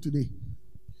something today.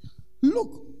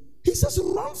 Look, he says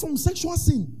run from sexual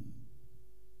sin.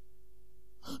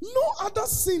 No other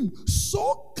sin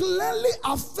so clearly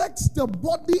affects the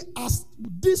body as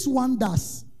this one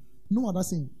does. No other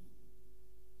sin.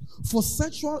 For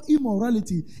sexual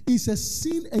immorality is a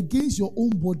sin against your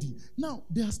own body. Now,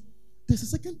 there's a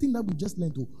second thing that we just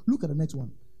learned to. Look at the next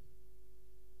one.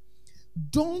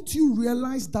 Don't you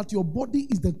realize that your body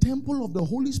is the temple of the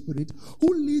Holy Spirit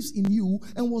who lives in you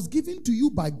and was given to you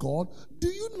by God? Do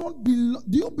you not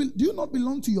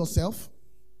belong to yourself?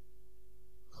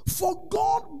 For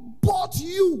God bought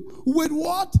you with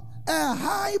what? A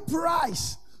high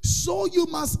price. So you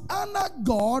must honor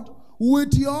God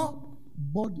with your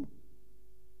body.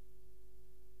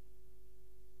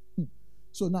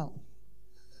 So now,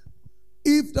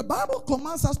 if the Bible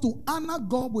commands us to honor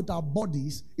God with our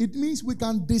bodies, it means we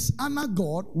can dishonor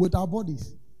God with our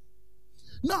bodies.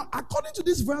 Now, according to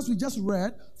this verse we just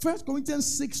read, 1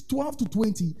 Corinthians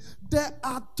 6:12-20, there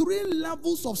are 3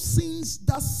 levels of sins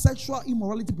that sexual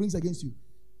immorality brings against you.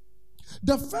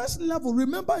 The first level,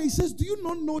 remember, he says, do you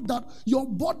not know that your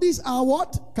bodies are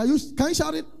what? Can you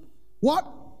shout it? What?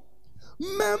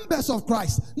 Members of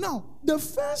Christ. Now, the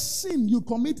first sin you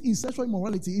commit in sexual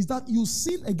immorality is that you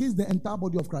sin against the entire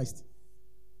body of Christ.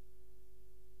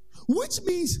 Which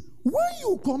means when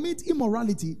you commit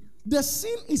immorality, the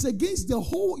sin is against the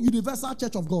whole universal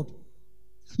church of God.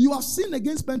 You have sinned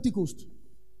against Pentecost.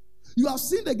 You have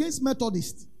sinned against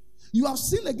Methodist. You have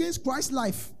sinned against Christ's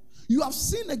Life. You have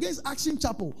sinned against Action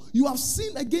Chapel. You have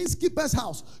sinned against Keeper's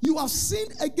House. You have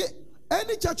sinned against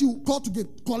any church you call together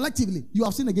collectively. You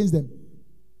have sinned against them.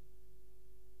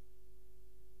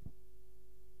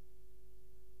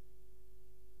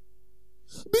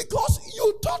 Because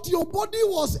you thought your body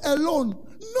was alone.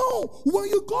 No, when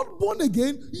you got born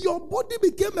again, your body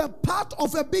became a part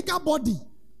of a bigger body.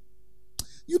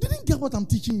 You didn't get what I'm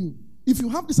teaching you. If you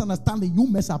have this understanding, you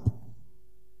mess up.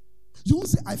 You won't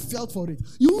say, I felt for it.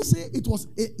 You won't say it was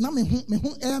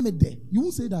you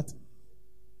won't say that.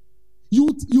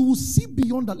 You will see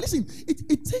beyond that. Listen,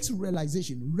 it takes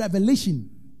revelation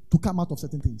to come out of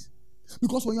certain things.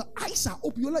 Because when your eyes are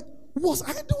open, you're like, was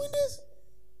I doing this?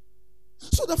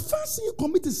 So the first thing you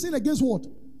commit is sin against what?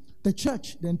 The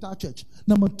church, the entire church.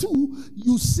 Number 2,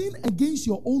 you sin against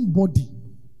your own body.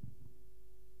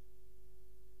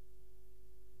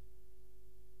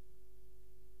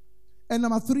 And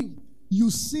number 3, you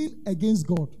sin against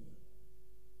God.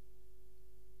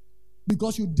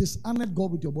 Because you dishonored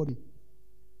God with your body.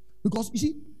 Because you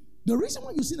see, the reason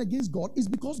why you sin against God is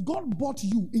because God bought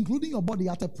you, including your body,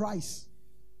 at a price.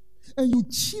 And you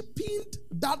cheapened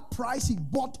that price he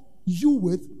bought you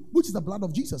with, which is the blood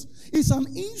of Jesus. It's an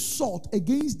insult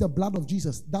against the blood of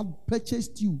Jesus that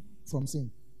purchased you from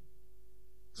sin.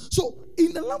 So,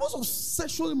 in the levels of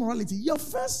sexual immorality, your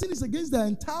first sin is against the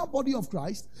entire body of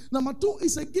Christ. Number 2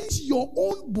 is against your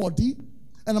own body.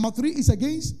 And number 3 is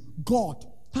against God.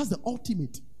 That's the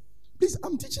ultimate. Please,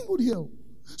 I'm teaching good here.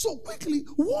 So, quickly,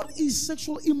 what is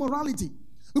sexual immorality?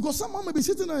 Because someone may be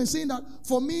sitting there and saying that,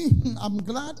 for me, I'm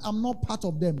glad I'm not part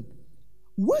of them.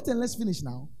 Wait and let's finish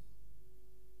now.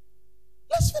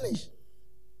 Let's finish.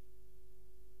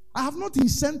 I have not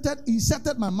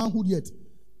inserted my manhood yet.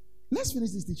 Let's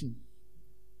finish this teaching.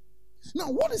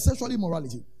 Now, what is sexual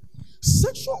immorality?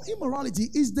 Sexual immorality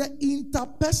is the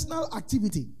interpersonal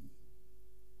activity.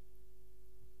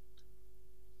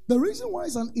 The reason why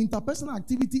it's an interpersonal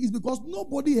activity is because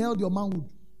nobody held your manhood.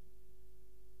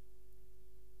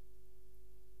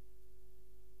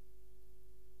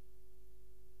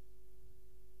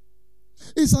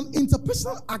 It's an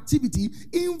interpersonal activity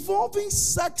involving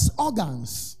sex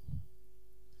organs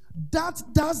that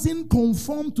doesn't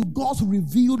conform to God's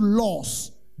revealed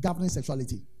laws governing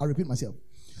sexuality. I repeat myself.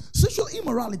 Sexual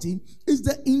immorality is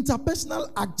the interpersonal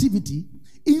activity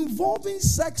involving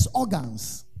sex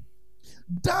organs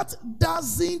that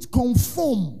doesn't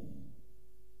conform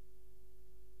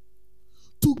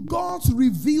to God's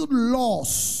revealed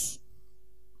laws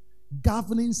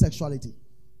governing sexuality.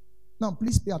 Now,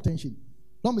 please pay attention.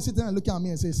 Don't be sitting there and looking at me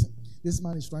and say, this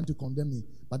man is trying to condemn me.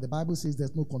 But the Bible says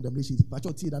there's no condemnation.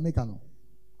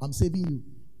 I'm saving you.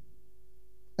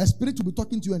 A spirit will be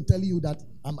talking to you and telling you that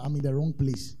I'm in the wrong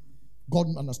place. God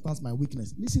understands my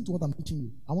weakness. Listen to what I'm teaching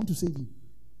you. I want to save you.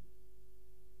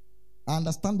 I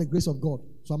understand the grace of God.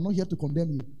 So I'm not here to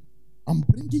condemn you. I'm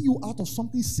bringing you out of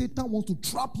something Satan wants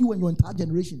to trap you and your entire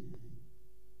generation.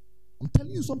 I'm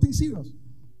telling you something serious.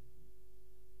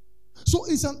 So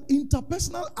it's an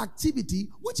interpersonal activity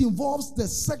which involves the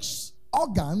sex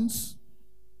organs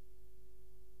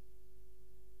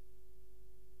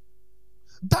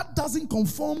that doesn't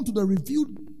conform to the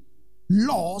revealed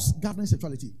laws governing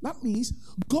sexuality. That means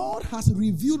God has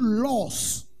revealed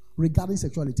laws regarding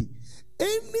sexuality.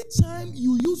 Anytime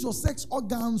you use your sex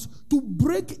organs to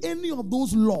break any of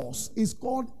those laws, it's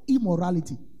called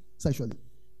immorality sexually.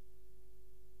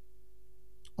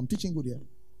 I'm teaching good here.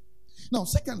 Now,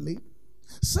 secondly,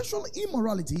 sexual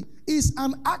immorality is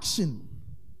an action.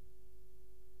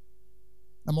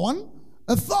 Number 1,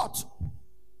 a thought.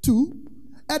 2,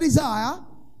 a desire.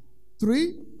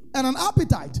 3, and an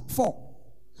appetite. 4.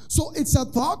 So it's a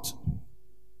thought,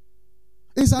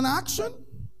 it's an action,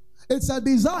 it's a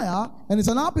desire, and it's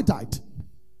an appetite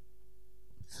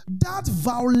that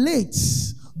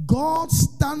violates God's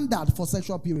standard for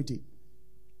sexual purity.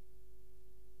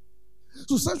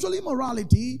 So sexual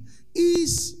immorality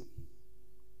is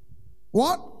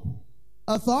what?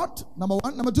 A thought, number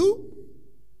 1. Number 2,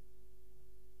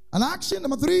 an action.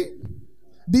 Number 3,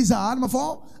 desire. Number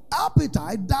 4,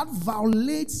 appetite that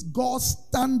violates God's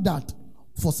standard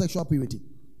for sexual purity.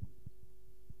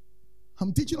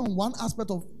 I'm teaching on one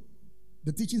aspect of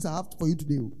the teachings I have for you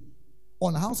today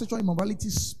on how sexual immorality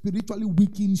spiritually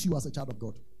weakens you as a child of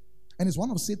God. And it's one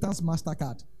of Satan's master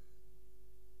cards.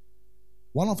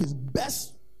 One of his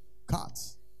best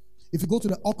cards. If you go to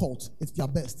the occult, it's their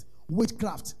best.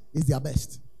 Witchcraft is their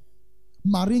best.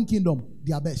 Marine kingdom,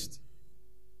 their best.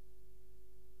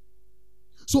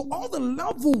 So all the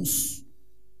levels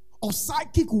of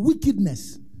psychic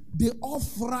wickedness, they all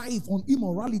thrive on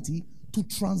immorality to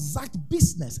transact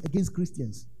business against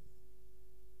Christians.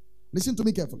 Listen to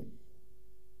me carefully.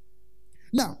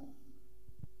 Now,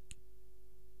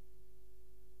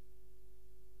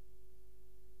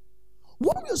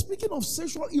 when we are speaking of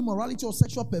sexual immorality or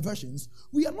sexual perversions,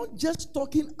 we are not just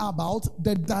talking about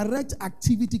the direct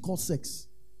activity called sex.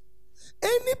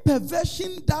 Any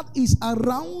perversion that is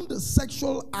around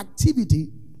sexual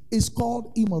activity is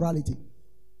called immorality.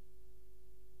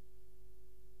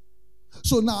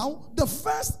 So now, the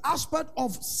first aspect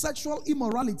of sexual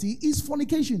immorality is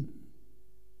fornication.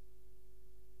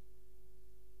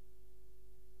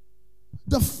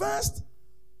 The first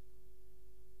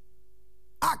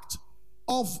act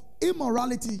of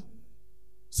immorality,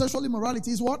 sexual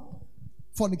immorality, is what?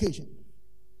 Fornication.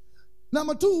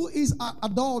 Number 2 is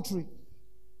adultery.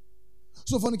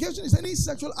 So fornication is any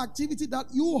sexual activity that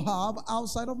you have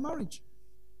outside of marriage.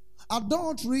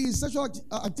 Adultery is sexual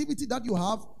activity that you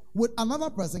have with another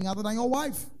person other than your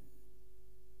wife.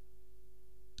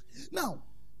 Now,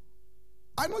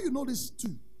 I know you know this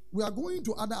too. We are going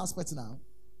to other aspects now.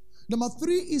 Number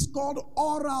 3 is called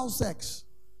oral sex.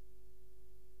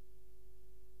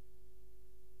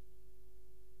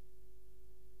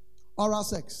 Oral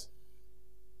sex.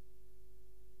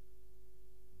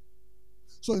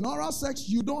 So in oral sex,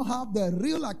 you don't have the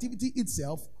real activity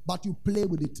itself, but you play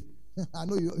with it. I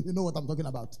know you know what I'm talking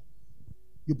about.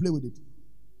 You play with it.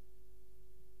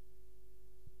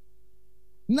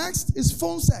 Next is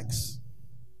phone sex.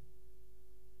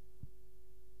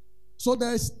 So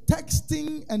there's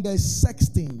texting and there's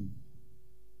sexting.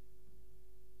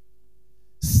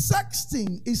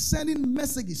 Sexting is sending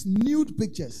messages, nude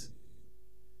pictures,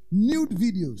 nude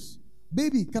videos.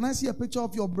 Baby, can I see a picture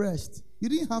of your breast? You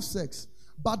didn't have sex,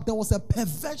 but there was a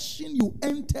perversion you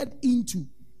entered into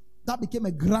that became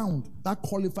a ground that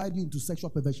qualified you into sexual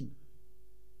perversion.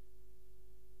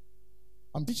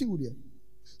 I'm teaching you here.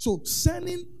 So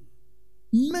sending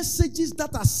messages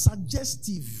that are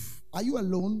suggestive. Are you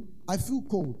alone? I feel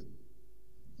cold.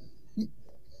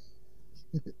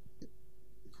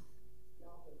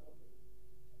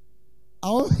 I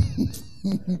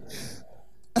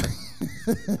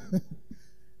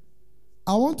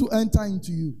want to enter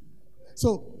into you.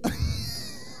 So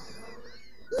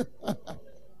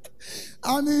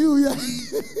I'm in you, yeah.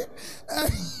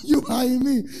 You are in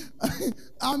me.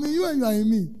 I'm in you and you are in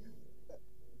me.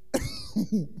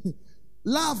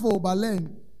 Laugh over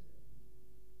learn.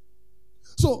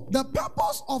 So the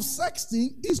purpose of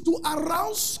sexting is to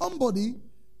arouse somebody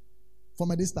from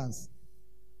a distance.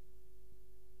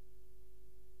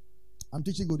 I'm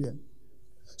teaching good here.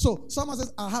 So someone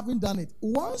says, I haven't done it.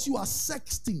 Once you are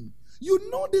sexting,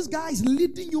 you know this guy is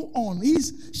leading you on.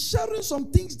 He's sharing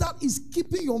some things that is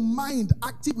keeping your mind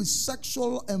active with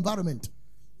sexual environment.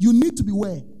 You need to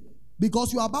beware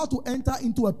because you are about to enter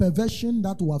into a perversion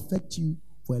that will affect you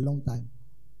for a long time.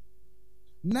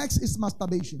 Next is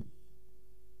masturbation.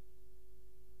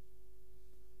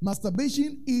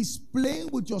 Masturbation is playing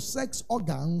with your sex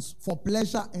organs for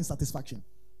pleasure and satisfaction.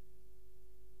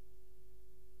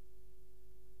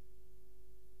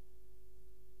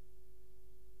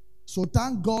 So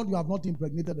thank God you have not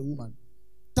impregnated a woman.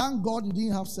 Thank God you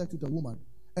didn't have sex with a woman.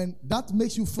 And that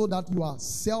makes you feel that you are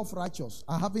self-righteous.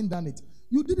 I haven't done it.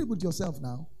 You did it with yourself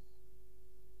now.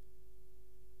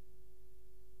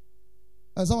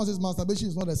 And someone says masturbation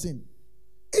is not a sin.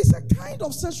 It's a kind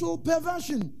of sexual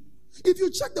perversion. If you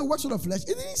check the works of the flesh,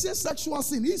 it didn't say sexual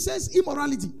sin. It says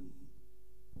immorality.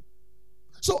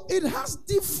 So it has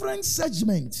different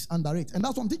segments under it. And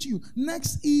that's what I'm teaching you.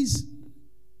 Next is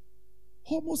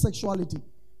homosexuality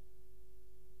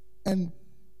and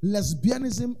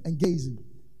lesbianism and gayism.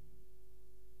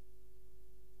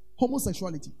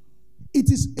 Homosexuality.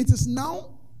 It is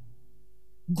now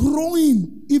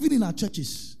growing even in our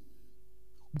churches.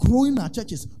 Growing in our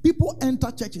churches. People enter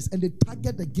churches and they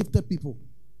target the gifted people.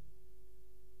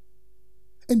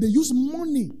 And they use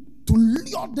money to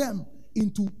lure them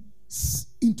into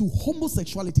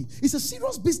homosexuality. It's a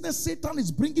serious business Satan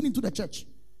is bringing into the church.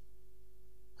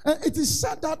 And it is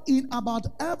said that in about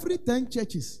every 10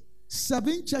 churches,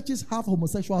 7 churches have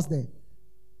homosexuals there.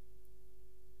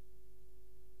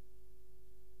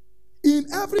 In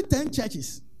every 10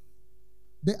 churches,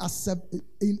 there are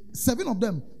 7 of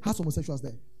them has homosexuals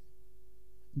there.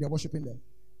 They are worshiping there.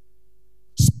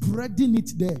 Spreading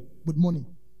it there with money.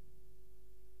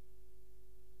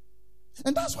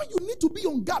 And that's why you need to be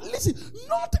on guard. Listen,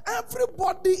 not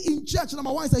everybody in church,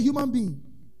 number one, is a human being.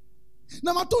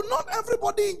 Number two, not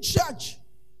everybody in church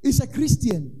is a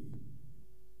Christian.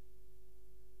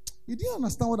 You didn't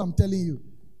understand what I'm telling you.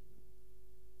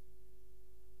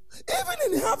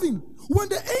 Even in heaven, when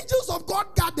the angels of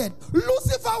God gathered,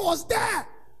 Lucifer was there.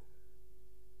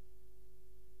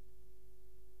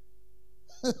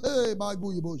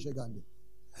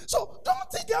 So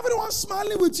don't think everyone's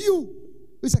smiling with you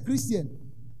is a Christian.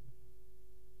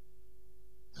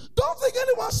 Don't think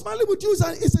anyone smiling with you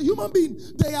is a human being.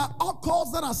 They are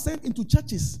occults that are sent into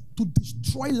churches to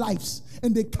destroy lives.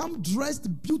 And they come dressed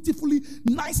beautifully,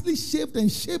 nicely shaved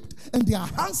and shaped. And they are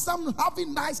handsome,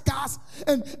 having nice cars.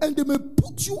 And they may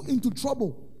put you into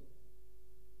trouble.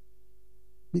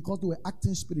 Because they were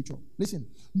acting spiritual. Listen,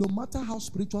 no matter how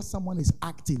spiritual someone is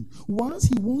acting, once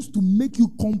he wants to make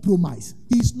you compromise,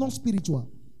 he is not spiritual.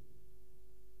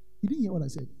 You didn't hear what I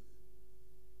said.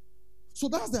 So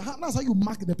that's how you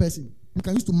mark the person. You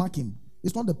can use to mark him.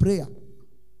 It's not the prayer.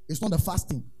 It's not the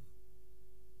fasting.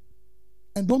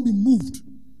 And don't be moved.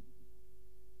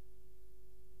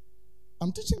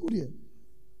 I'm teaching good here.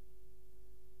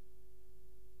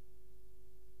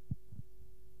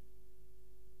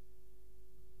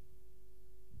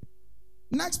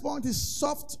 Next point is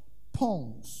soft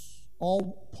porns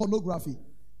or pornography.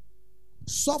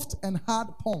 Soft and hard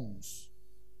porns.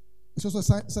 It's also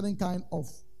a certain kind of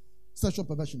sexual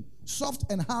perversion. Soft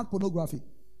and hard pornography.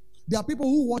 There are people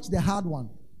who watch the hard one.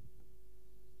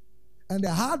 And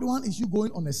the hard one is you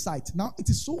going on a site. Now, it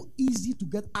is so easy to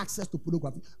get access to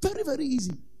pornography. Very, very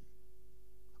easy.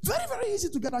 Very, very easy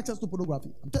to get access to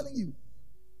pornography. I'm telling you.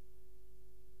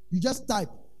 You just type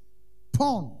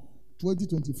porn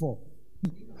 2024.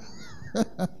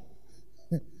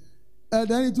 And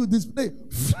then it will display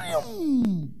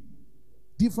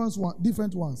different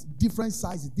ones, different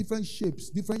sizes, different shapes,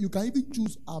 different. You can even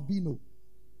choose albino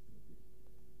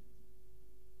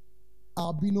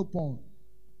porn.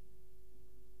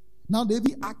 Now they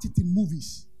even act it in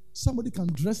movies. Somebody can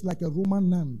dress like a Roman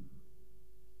nun,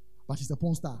 but she's a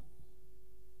porn star,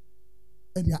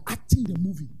 and they are acting the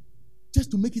movie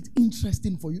just to make it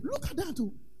interesting for you. Look at that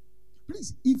too.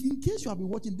 Please, if in case you have been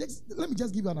watching, let me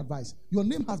just give you an advice. Your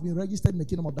name has been registered in the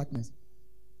kingdom of darkness.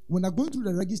 When I'm going through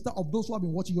the register of those who have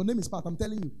been watching, your name is part. I'm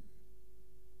telling you.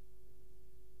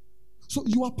 So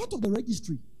you are part of the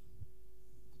registry.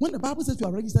 When the Bible says you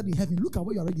are registered in heaven, look at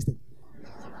where you are registered.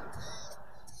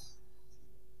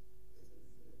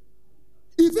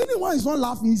 If anyone is not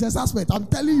laughing, he's a suspect. I'm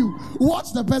telling you.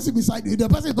 Watch the person beside you. If the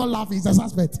person is not laughing, he's a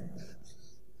suspect.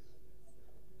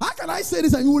 How can I say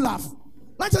this and you laugh?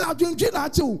 Like I'm drinking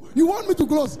at you. You want me to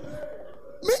close?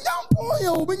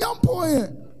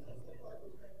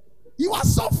 You are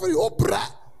suffering. Oh,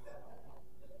 breath.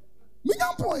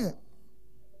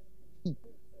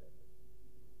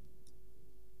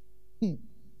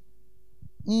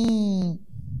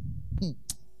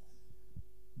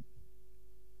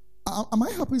 Am I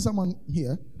helping someone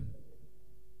here?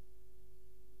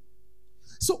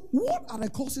 So, what are the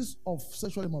causes of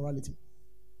sexual immorality?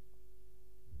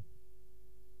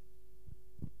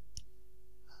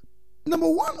 Number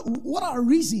one, what are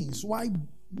reasons why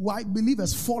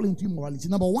believers fall into immorality?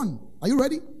 Number one, are you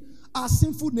ready? Our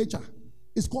sinful nature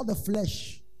is called the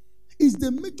flesh. Is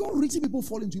the major reason people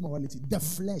fall into immorality. The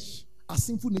flesh, our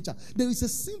sinful nature. There is a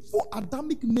sinful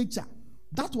Adamic nature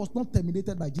that was not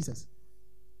terminated by Jesus.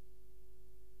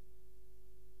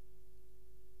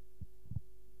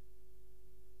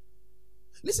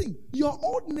 Listen, your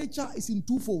old nature is in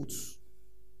two folds.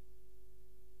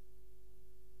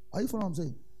 Are you following what I'm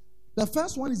saying? The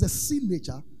first one is the sin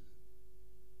nature,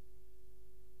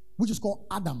 which is called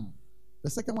Adam.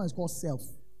 The second one is called self.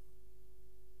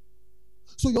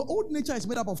 So your old nature is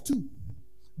made up of two.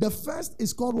 The first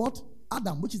is called what?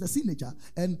 Adam, which is the sin nature.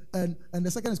 And the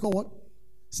second is called what?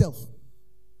 Self.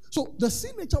 So the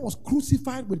sin nature was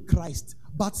crucified with Christ,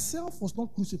 but self was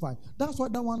not crucified. That's why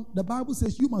that one, the Bible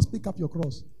says you must pick up your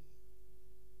cross.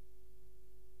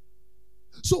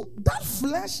 So that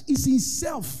flesh is in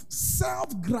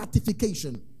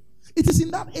self-gratification. It is in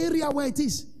that area where it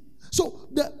is. So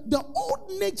the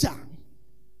old nature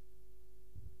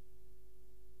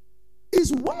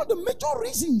is one of the major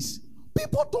reasons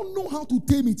people don't know how to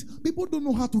tame it. People don't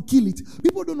know how to kill it.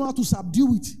 People don't know how to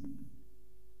subdue it.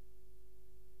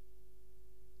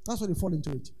 That's why they fall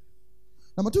into it.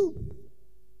 Number two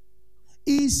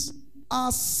is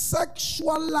a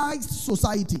sexualized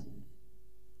society.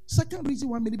 Second reason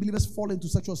why many believers fall into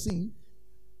sexual sin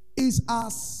is a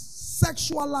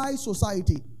sexualized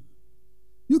society.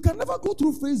 You can never go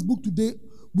through Facebook today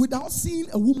without seeing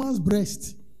a woman's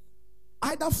breast,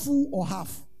 either full or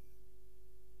half.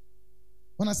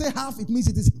 When I say half, it means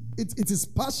it is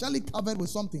partially covered with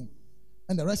something,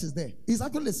 and the rest is there. It's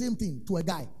actually the same thing to a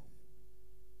guy.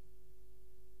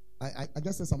 I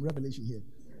guess there's some revelation here.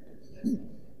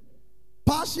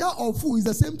 Partial or full is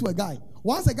the same to a guy.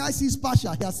 Once a guy sees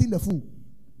partial, he has seen the full.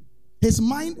 His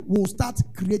mind will start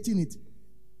creating it.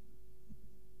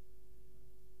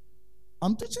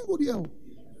 I'm teaching good here.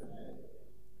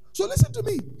 So listen to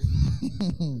me.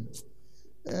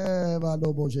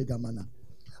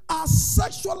 Our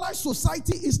sexualized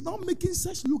society is not making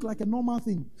sex look like a normal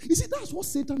thing. You see, that's what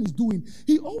Satan is doing.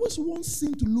 He always wants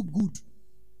sin to look good.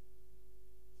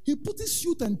 He puts his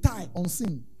suit and tie on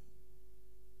sin.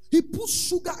 He puts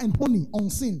sugar and honey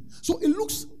on sin. So it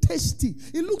looks tasty.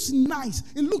 It looks nice.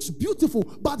 It looks beautiful.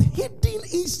 But hidden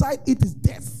inside it is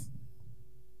death.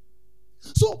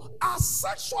 So our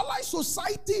sexualized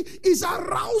society is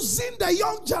arousing the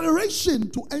young generation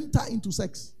to enter into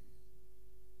sex.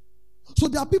 So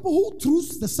there are people who, through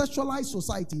the sexualized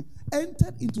society,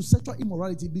 entered into sexual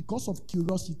immorality because of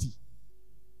curiosity.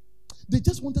 They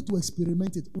just wanted to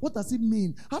experiment it. What does it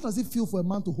mean? How does it feel for a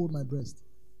man to hold my breast?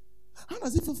 How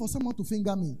does it feel for someone to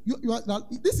finger me?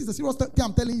 This is a serious thing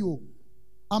I'm telling you.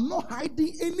 I'm not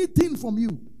hiding anything from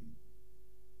you.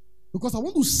 Because I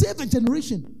want to save a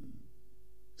generation.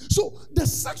 So the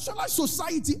sexualized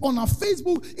society on our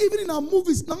Facebook, even in our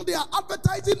movies, now they are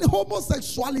advertising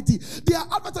homosexuality. They are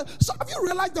advertising. So have you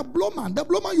realized the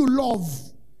blowman you love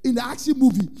in the action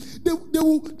movie,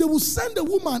 they will send the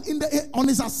woman on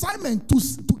his assignment to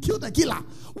kill the killer.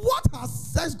 What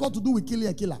has sex got to do with killing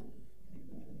a killer?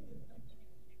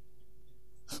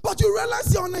 you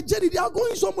realize you're on a journey. They are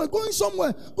going somewhere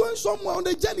on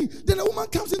the journey. Then a woman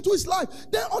comes into his life.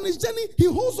 Then on his journey, he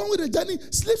holds on with the journey,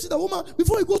 sleeps with the woman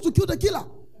before he goes to kill the killer.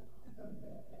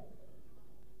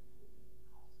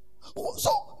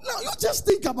 So now you just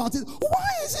think about it. Why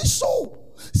is it so?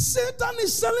 Satan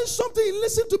is selling something.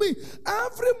 Listen to me.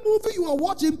 Every movie you are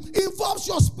watching involves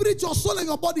your spirit, your soul, and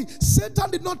your body. Satan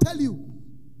did not tell you.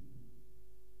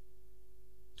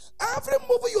 Every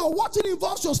movie you are watching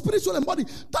involves your spirit, soul, and body.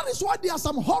 That is why there are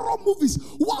some horror movies.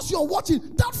 Whilst you are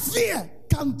watching, that fear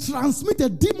can transmit a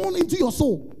demon into your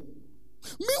soul.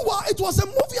 Meanwhile, it was a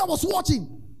movie I was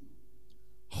watching.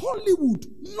 Hollywood,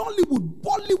 Nollywood,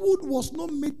 Bollywood was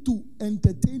not made to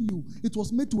entertain you. It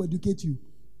was made to educate you.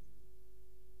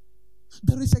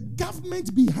 There is a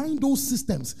government behind those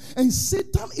systems. And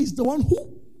Satan is the one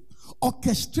who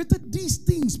orchestrated these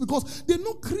things, because they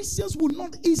know Christians will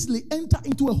not easily enter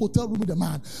into a hotel room with a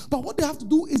man. But what they have to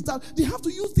do is that they have to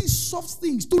use these soft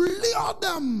things to lure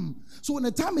them. So when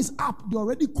the time is up, they're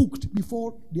already cooked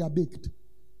before they are baked.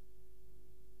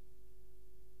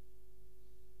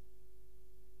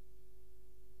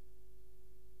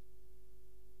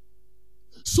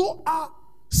 So our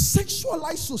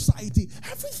sexualized society,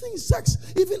 everything is sex.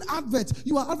 Even advert,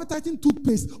 you are advertising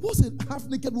toothpaste. What's a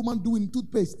half-naked woman doing in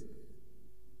toothpaste?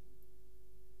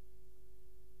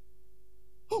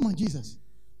 Oh my Jesus.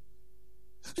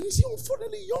 And you see,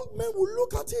 unfortunately, young men will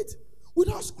look at it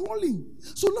without scrolling.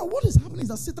 So now what is happening is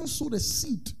that Satan sowed a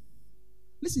seed.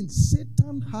 Listen,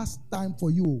 Satan has time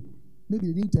for you. Maybe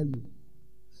they didn't tell you.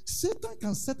 Satan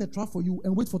can set a trap for you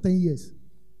and wait for 10 years.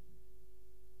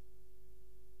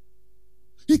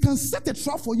 He can set a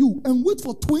trap for you and wait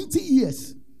for 20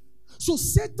 years. So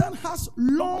Satan has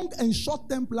long and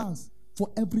short-term plans for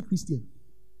every Christian.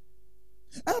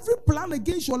 Every plan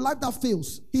against your life that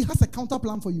fails, he has a counter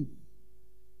plan for you.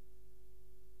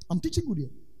 I'm teaching good here.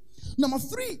 Number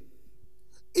 3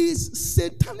 is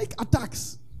satanic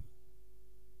attacks.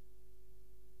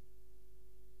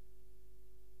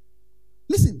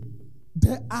 Listen,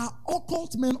 there are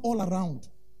occult men all around.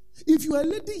 If you are a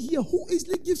lady here who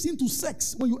easily gives into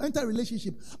sex when you enter a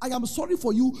relationship, I am sorry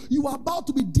for you. You are about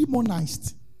to be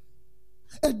demonized.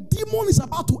 A demon is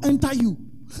about to enter you.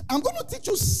 I'm going to teach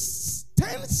you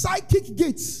 10 psychic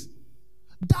gates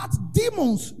that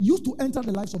demons use to enter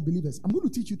the lives of believers. I'm going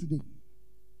to teach you today.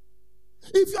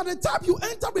 If you are the type you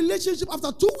enter a relationship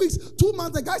after 2 weeks, 2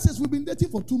 months, the guy says, we've been dating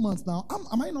for 2 months now.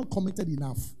 Am I not committed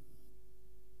enough?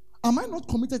 Am I not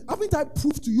committed? Haven't I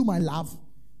proved to you my love?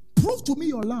 Prove to me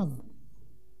your love.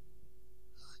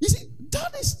 You see,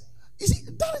 that is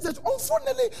that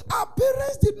unfortunately our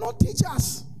parents did not teach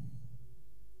us.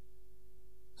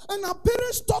 And our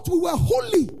parents thought we were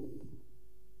holy.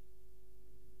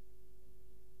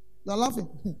 They're laughing.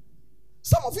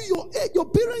 Some of you, your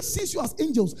parents sees you as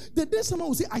angels. The day someone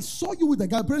will say, I saw you with a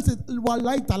guy, parents say, well,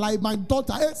 like my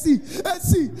daughter, Essie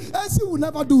will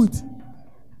never do it.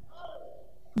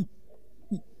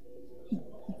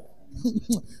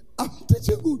 I'm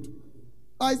teaching good.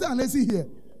 Is there an Essie here?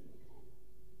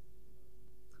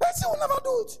 Essie will never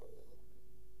do it.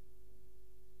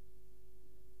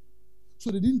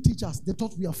 So they didn't teach us. They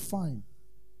thought we are fine.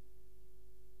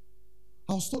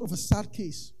 I was told of a sad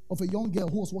case of a young girl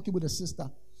who was working with a sister.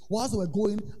 Whilst they were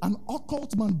going, an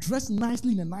occult man dressed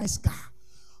nicely in a nice car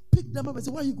picked them up and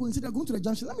said, where are you going? He said, they're going to the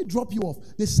junction. Let me drop you off.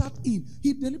 They sat in.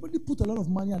 He deliberately put a lot of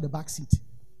money at the back seat.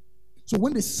 So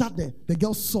when they sat there, the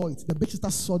girl saw it. The big sister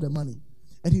saw the money.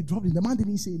 And he dropped him. The man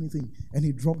didn't say anything. And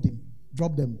he dropped them.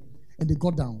 And they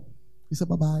got down. He said,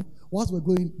 bye-bye. Whilst we're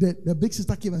going, the big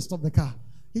sister came and stopped the car.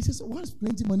 He says, what is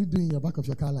plenty money doing in the back of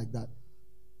your car like that?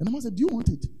 And the man said, do you want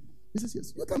it? He says,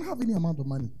 yes. You can have any amount of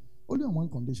money. Only on one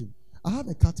condition. I have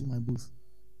a cat in my booth.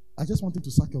 I just want it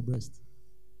to suck your breast.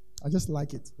 I just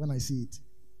like it when I see it.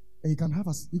 And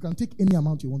you can take any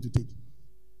amount you want to take.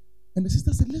 And the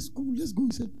sister said, let's go.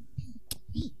 He said,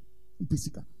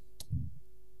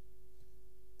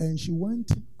 and she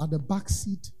went at the back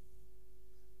seat.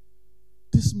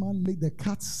 This man made the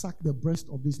cat suck the breast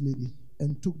of this lady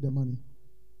and took the money.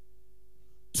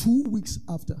 2 weeks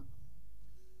after,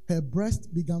 her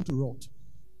breast began to rot.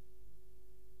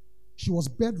 She was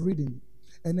bedridden.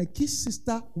 And the kid's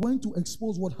sister went to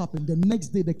expose what happened. The next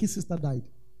day, the kid's sister died.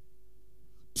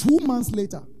 2 months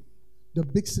later, the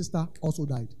big sister also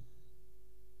died.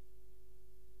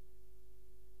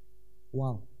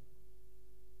 Wow.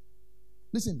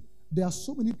 Listen, there are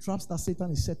so many traps that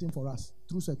Satan is setting for us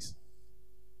through sex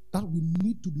that we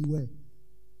need to beware.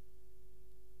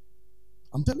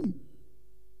 I'm telling you.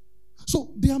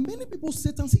 So there are many people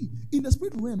Satan see in the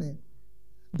spirit realm.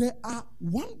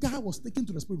 One guy was taken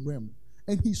to the spirit realm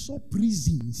and he saw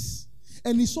prisons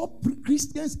And he saw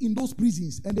Christians in those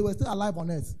prisons, and they were still alive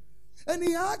on earth. And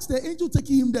he asked the angel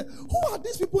taking him there, who are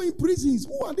these people in prisons?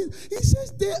 Who are these? He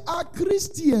says they are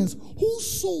Christians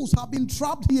whose souls have been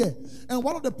trapped here. And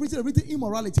one of the prisons have written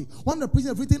immorality. One of the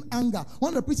prisons have written anger. One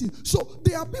of the prisons. So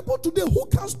there are people today who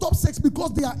can't stop sex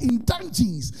because they are in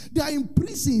dungeons. They are in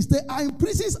prisons. They are in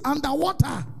prisons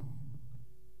underwater.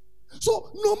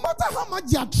 So no matter how much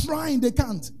they are trying, they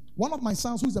can't. One of my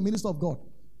sons who is a minister of God.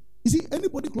 You see,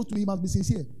 anybody close to me must be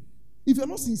sincere. If you're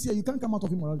not sincere, you can't come out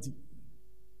of immorality.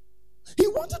 He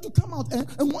wanted to come out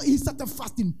and he started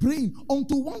fasting, praying,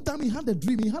 until one time he had a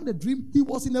dream. He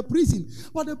was in a prison.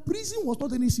 But the prison was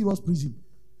not any serious prison.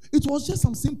 It was just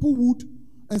some simple wood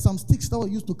and some sticks that were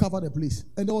used to cover the place.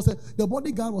 And the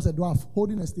bodyguard was a dwarf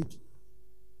holding a stick.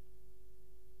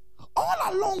 All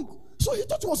along, so he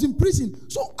thought he was in prison.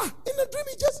 So in the dream,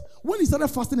 when he started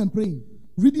fasting and praying,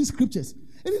 reading scriptures,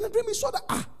 and in the dream he saw that,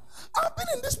 I've been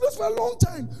in this place for a long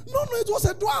time. No, it was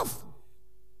a dwarf.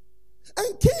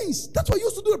 And kings, that's what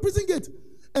used to do the prison gate.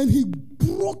 And he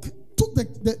took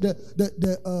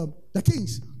the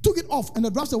kings, took it off, and the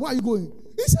dwarf said, where are you going?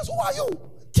 He says, who are you?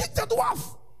 Kicked the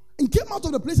dwarf and came out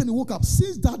of the place, and he woke up.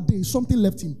 Since that day, something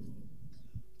left him.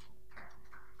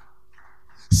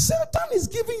 Satan is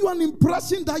giving you an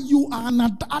impression that you are an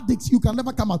addict, you can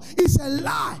never come out. It's a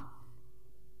lie.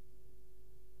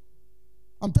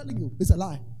 I'm telling you, it's a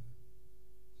lie.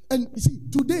 And you see,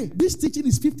 today, this teaching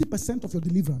is 50% of your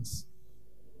deliverance.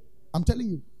 I'm telling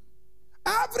you.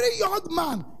 Every young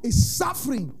man is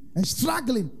suffering and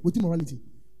struggling with immorality.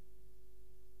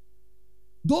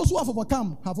 Those who have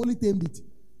overcome have only tamed it.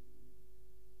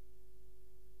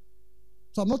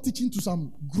 So I'm not teaching to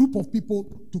some group of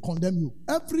people to condemn you.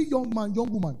 Every young man,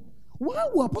 young woman. Why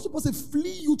will Apostle Paul say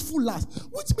flee youthful lust?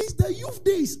 Which means the youth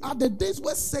days are the days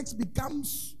where sex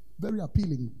becomes very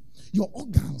appealing. Your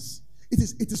organs.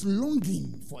 It is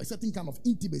longing for a certain kind of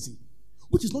intimacy,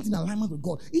 which is not in alignment with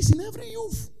God. It's in every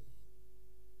youth.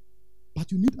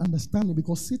 But you need understanding,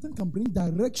 because Satan can bring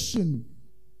direction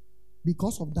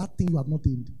because of that thing you have not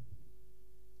tamed.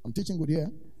 I'm teaching good here.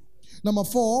 Number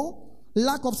 4,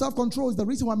 lack of self-control is the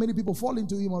reason why many people fall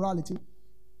into immorality.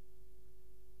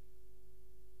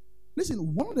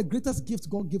 Listen, one of the greatest gifts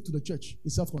God gave to the church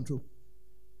is self-control.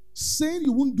 Saying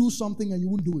you won't do something and you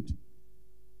won't do it.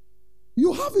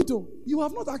 You have it all. You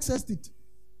have not accessed it.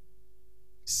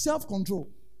 Self-control.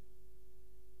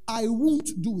 I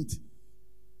won't do it.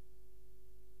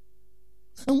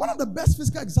 And one of the best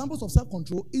physical examples of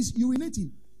self-control is urinating.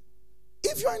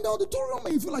 If you're in the auditorium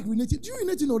and you feel like urinating, do you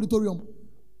urinate in the auditorium?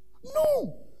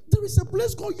 No. There is a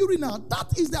place called urinal.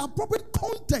 That is the appropriate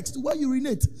context where you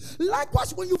urinate.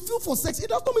 Likewise, when you feel for sex, it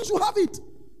does not mean you have it.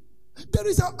 There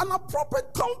is an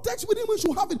appropriate context within which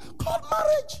you have it, called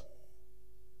marriage.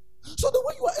 So the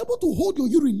way you are able to hold your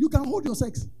urine, you can hold your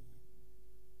sex.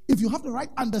 If you have the right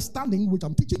understanding, which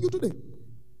I'm teaching you today.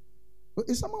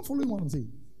 Is someone following what I'm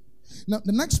saying? Now,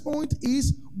 the next point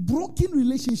is broken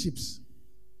relationships.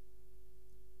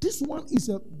 This one is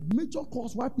a major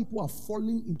cause why people are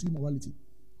falling into immorality.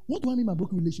 What do I mean by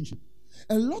broken relationship?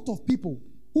 A lot of people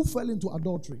who fell into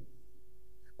adultery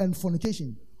and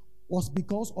fornication was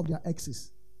because of their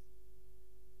exes.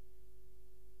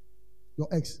 Your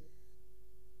ex.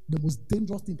 The most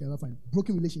dangerous thing you can ever find.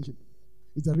 Broken relationship.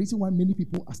 It's the reason why many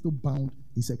people are still bound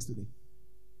in sex today.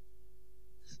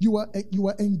 You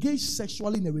were engaged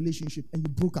sexually in a relationship and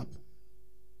you broke up.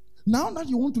 Now that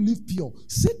you want to live pure,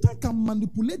 Satan can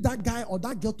manipulate that guy or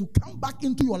that girl to come back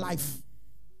into your life.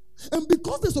 And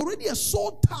because there's already a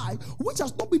soul tie which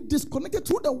has not been disconnected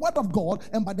through the word of God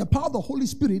and by the power of the Holy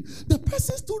Spirit, the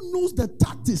person still knows the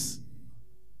tactics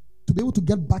to be able to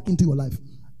get back into your life.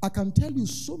 I can tell you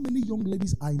so many young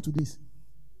ladies are into this.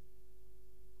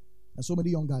 And so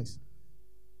many young guys.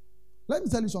 Let me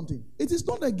tell you something. It is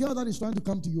not a girl that is trying to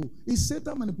come to you. It's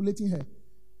Satan manipulating her.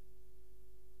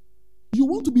 You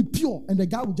want to be pure and the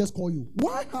guy will just call you.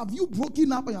 Why have you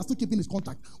broken up and you're still keeping his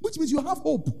contact? Which means you have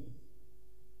hope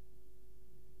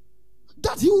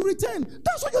that he will return.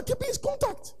 That's why you're keeping his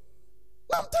contact.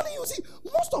 Now I'm telling you, see,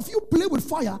 most of you play with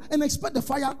fire and expect the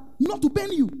fire not to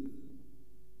burn you.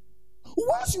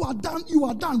 Once you are done, you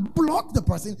are done. Block the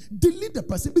person, delete the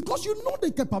person, because you know the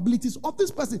capabilities of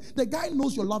this person. The guy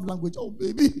knows your love language. Oh,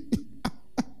 baby.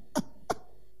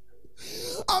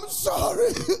 I'm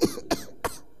sorry.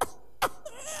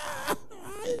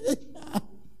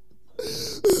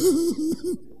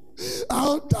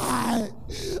 I'll die.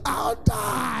 I'll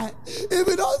die. If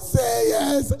you don't say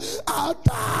yes, I'll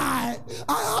die.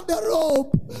 I have the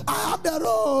rope.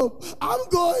 I'm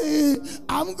going.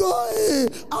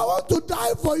 I want to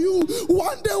die for you.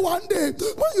 One day, when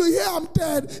you hear I'm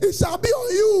dead, it shall be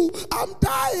on you. I'm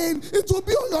dying. It will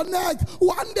be on your neck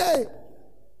one day.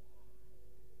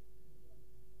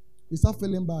 You start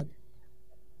feeling bad.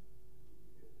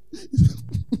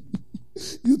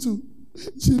 You too,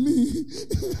 Jimmy.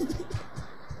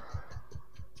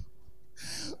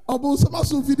 We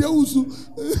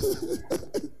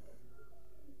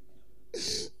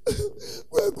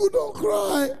don't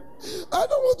cry. I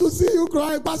don't want to see you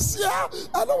cry, but yeah,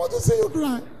 I don't want to see you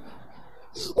cry.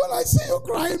 When I see you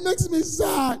cry, it makes me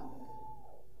sad.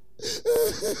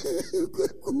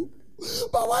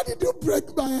 But why did you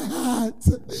break my heart?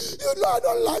 You know I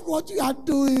don't like what you are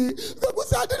doing. People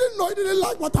say I didn't know you didn't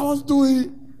like what I was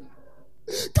doing.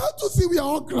 Can't you see we are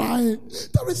all crying?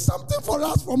 There is something for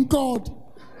us from God.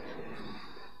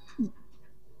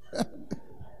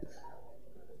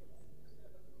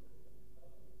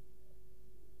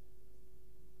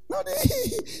 No,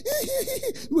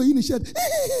 were you in the shed?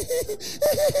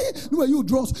 Were you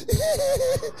draws?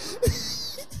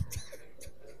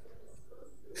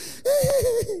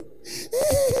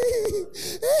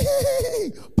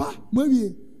 Pa,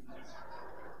 maybe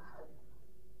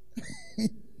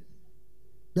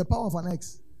the power of an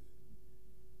ex.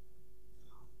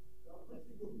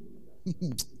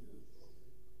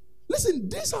 Listen,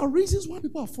 these are reasons why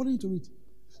people are falling into it.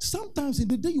 Sometimes in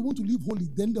the day you want to live holy,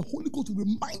 then the Holy Ghost will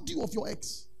remind you of your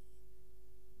ex.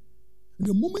 And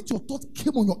the moment your thought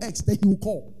came on your ex, then he will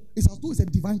call. It's as though it's a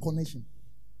divine connection.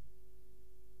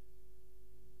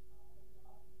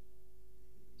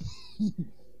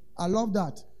 I love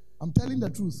that. I'm telling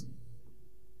the truth.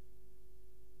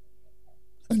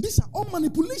 And these are all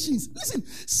manipulations. Listen,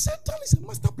 Satan is a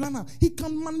master planner. He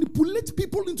can manipulate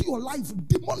people into your life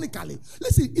demonically.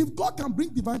 Listen, if God can bring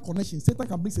divine connections, Satan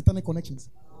can bring satanic connections.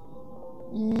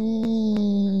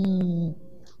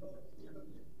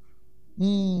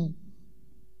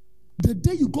 The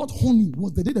day you got honey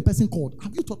was the day the person called.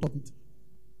 Have you thought of it?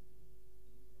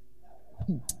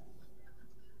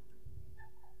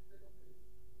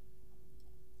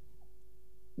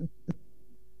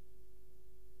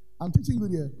 I'm teaching you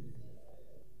here.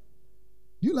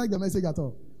 Do you like the message at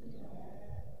all?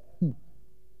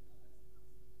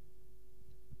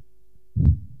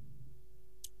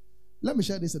 Let me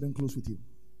share this and then close with you.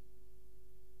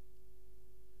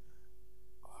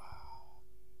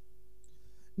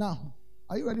 Now,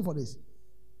 are you ready for this?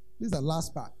 This is the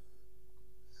last part.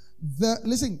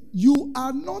 Listen, you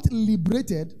are not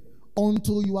liberated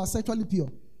until you are sexually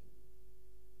pure.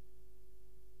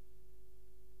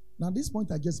 Now, this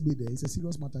point I just made there is a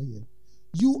serious matter here.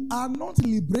 You are not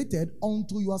liberated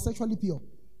until you are sexually pure.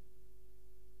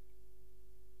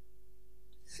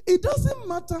 It doesn't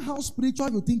matter how spiritual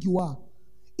you think you are.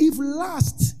 If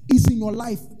lust is in your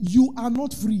life, you are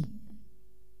not free.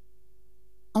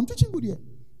 I'm teaching good here.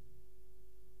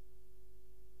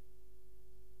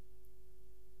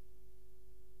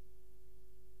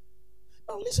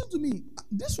 Now, listen to me.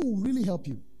 This will really help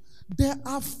you. There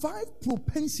are 5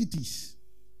 propensities.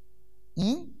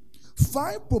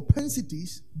 5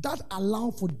 propensities that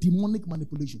allow for demonic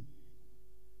manipulation.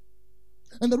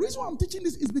 And the reason why I'm teaching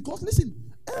this is because, listen,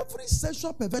 every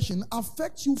sexual perversion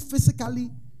affects you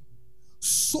physically,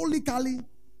 solically,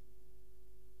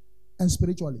 and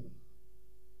spiritually.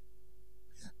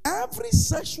 Every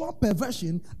sexual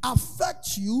perversion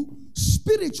affects you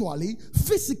spiritually,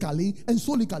 physically, and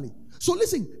solically. So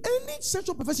listen, any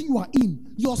sexual perversion you are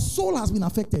in, your soul has been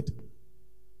affected.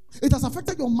 It has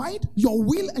affected your mind, your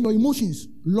will, and your emotions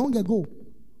long ago.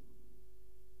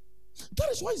 That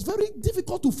is why it's very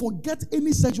difficult to forget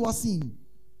any sexual sin.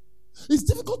 It's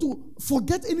difficult to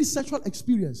forget any sexual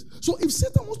experience. So if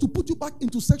Satan wants to put you back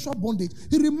into sexual bondage,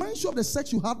 he reminds you of the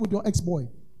sex you had with your ex-boy.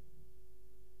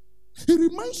 He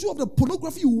reminds you of the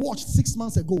pornography you watched 6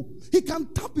 months ago. He can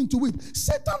tap into it.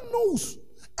 Satan knows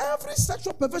every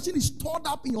sexual perversion is stored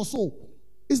up in your soul.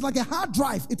 It's like a hard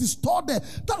drive. It is stored there.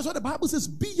 That's why the Bible says,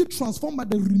 be ye transformed by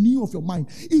the renewal of your mind.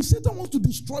 If Satan wants to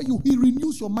destroy you, he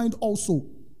renews your mind also.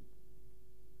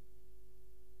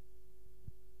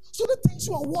 So the things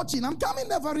you are watching, I'm coming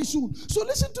there very soon. So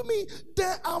listen to me.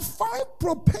 There are 5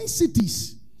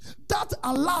 propensities that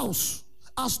allows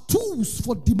as tools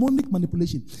for demonic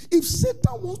manipulation. If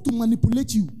Satan wants to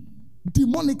manipulate you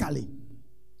demonically,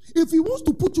 if he wants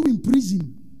to put you in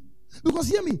prison, because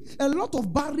hear me, a lot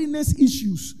of barrenness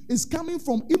issues is coming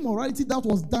from immorality that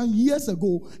was done years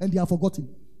ago and they are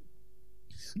forgotten.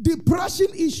 Depression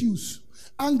issues,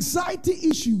 anxiety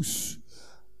issues,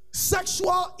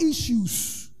 sexual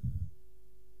issues,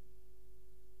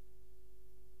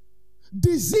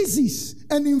 diseases,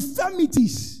 and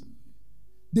infirmities,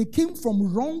 they came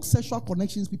from wrong sexual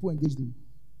connections people engaged in.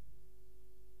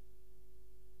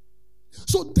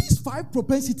 So these 5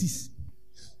 propensities,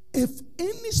 if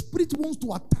any spirit wants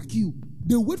to attack you,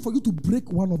 they wait for you to break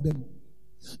one of them.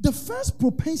 The first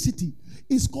propensity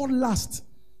is called lust.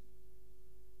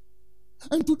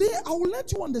 And today I will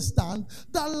let you understand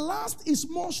that lust is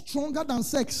more stronger than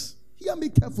sex. Hear me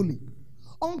carefully.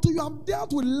 Until you have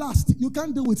dealt with lust, you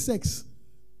can't deal with sex.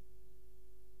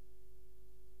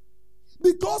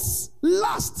 Because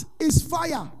lust is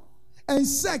fire and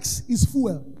sex is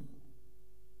fuel.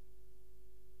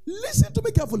 Listen to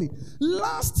me carefully.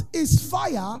 Lust is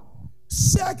fire,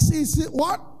 sex is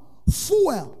what?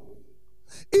 Fuel.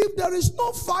 If there is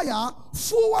no fire,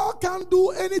 fuel can't do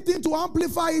anything to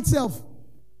amplify itself.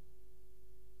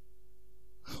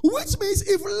 Which means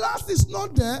if lust is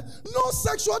not there, no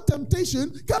sexual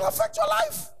temptation can affect your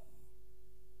life.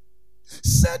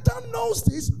 Satan knows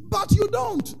this, but you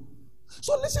don't.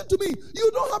 So listen to me.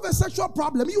 You don't have a sexual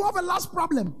problem. You have a lust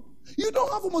problem. You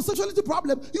don't have a homosexuality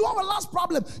problem. You have a lust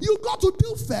problem. You got to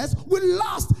deal first with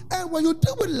lust. And when you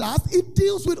deal with lust, it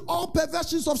deals with all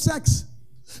perversions of sex.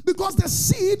 Because the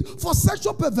seed for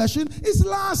sexual perversion is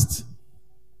lust.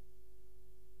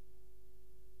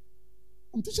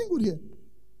 I'm teaching good here.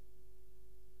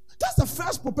 That's the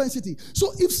first propensity.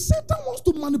 So if Satan wants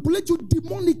to manipulate you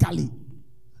demonically,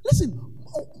 listen,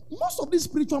 most of these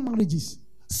spiritual marriages,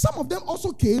 some of them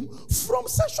also came from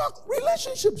sexual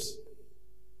relationships,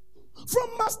 from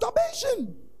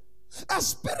masturbation. A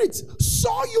spirit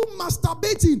saw you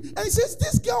masturbating and he says,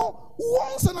 this girl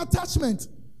wants an attachment.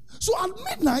 So at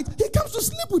midnight, he comes to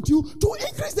sleep with you to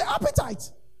increase the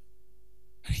appetite.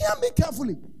 Hear me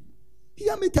carefully.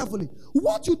 Hear me carefully.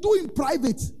 What you do in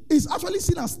private is actually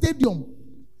seen as stadium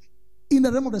in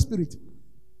the realm of the spirit.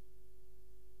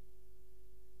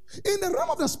 In the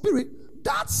realm of the spirit,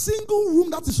 that single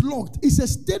room that is locked is a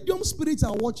stadium spirits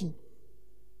are watching.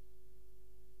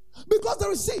 Because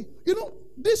there is, see,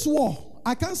 this wall,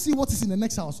 I can't see what is in the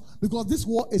next house because this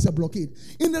wall is a blockade.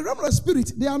 In the realm of the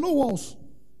spirit, there are no walls.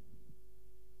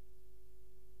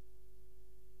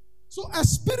 So a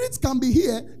spirit can be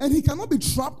here and he cannot be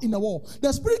trapped in the wall.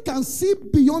 The spirit can see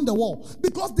beyond the wall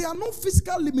because there are no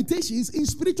physical limitations in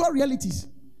spiritual realities.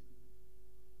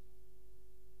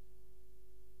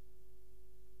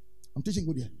 I'm teaching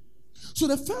good here. So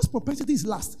the first propensity is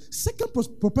lust. Second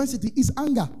propensity is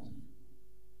anger.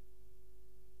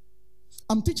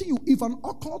 I'm teaching you, if an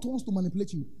occult wants to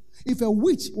manipulate you, if a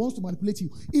witch wants to manipulate you,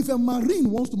 if a marine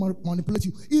wants to manipulate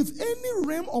you, if any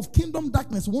realm of kingdom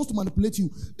darkness wants to manipulate you,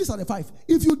 these are the 5.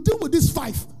 If you deal with these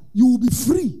 5, you will be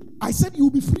free. I said you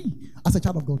will be free as a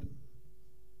child of God.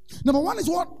 Number 1 is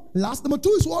what? Lust. Number 2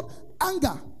 is what?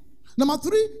 Anger. Number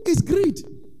 3 is greed.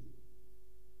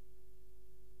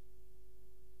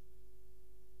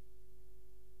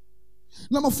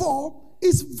 Number 4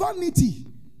 is vanity.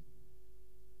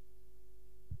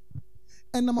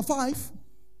 And number 5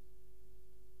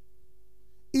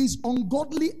 is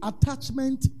ungodly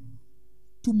attachment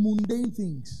to mundane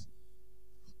things.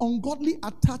 Ungodly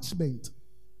attachment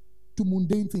to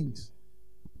mundane things.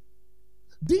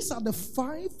 These are the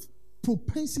 5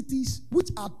 propensities which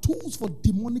are tools for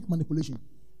demonic manipulation.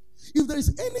 If there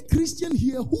is any Christian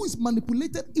here who is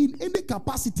manipulated in any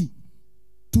capacity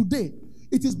today,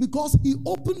 it is because he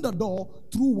opened the door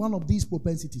through one of these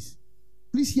propensities.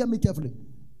 Please hear me carefully.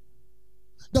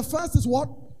 The first is what?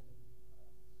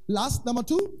 Lust. Number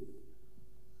 2.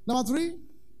 Number 3.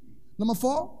 Number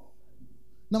 4.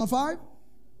 Number 5.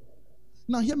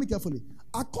 Now hear me carefully.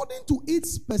 According to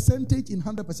its percentage in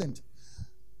 100%,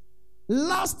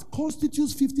 lust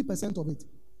constitutes 50% of it.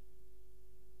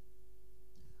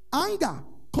 Anger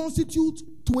constitutes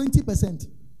 20%.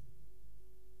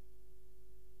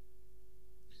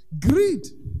 Greed,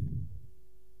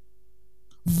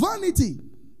 vanity,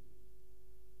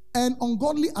 and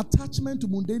ungodly attachment to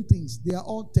mundane things, they are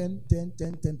all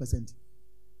 10%.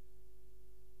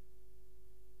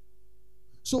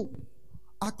 So,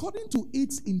 according to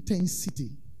its intensity,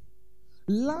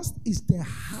 lust is the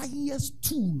highest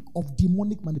tool of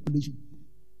demonic manipulation.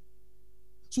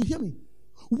 So hear me.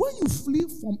 When you flee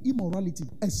from immorality,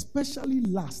 especially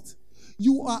lust,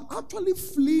 you are actually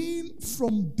fleeing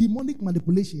from demonic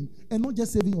manipulation and not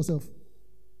just saving yourself.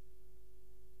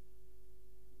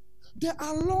 There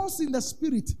are laws in the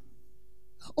spirit.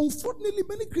 Unfortunately,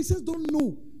 many Christians don't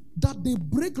know that they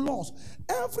break laws.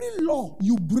 Every law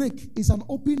you break is an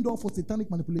open door for satanic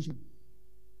manipulation.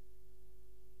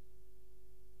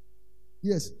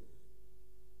 Yes.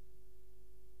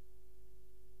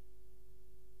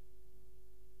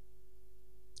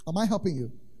 Am I helping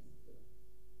you?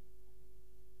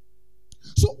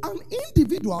 So an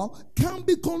individual can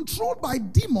be controlled by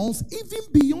demons even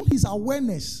beyond his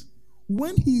awareness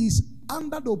when he is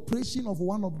under the oppression of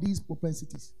one of these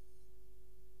propensities.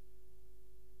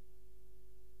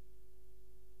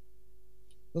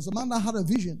 There's a man that had a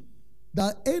vision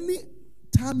that any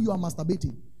time you are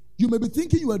masturbating, you may be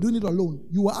thinking you are doing it alone.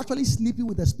 You are actually sleeping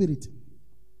with a spirit.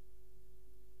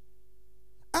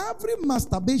 Every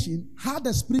masturbation had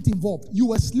a spirit involved. You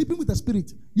were sleeping with a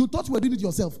spirit. You thought you were doing it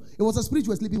yourself. It was a spirit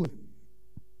you were sleeping with.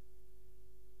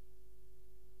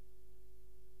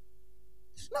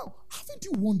 Now, haven't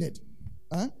you wondered?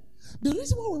 The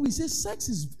reason why when we say sex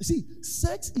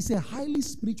is a highly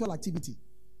spiritual activity.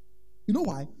 You know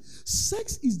why?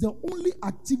 Sex is the only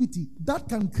activity that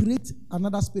can create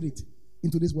another spirit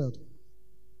into this world.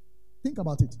 Think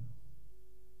about it.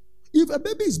 If a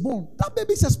baby is born, that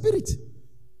baby is a spirit.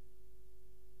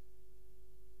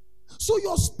 So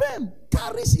your sperm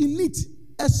carries in it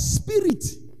a spirit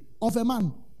of a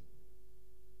man.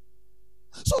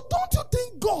 So don't you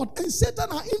think God and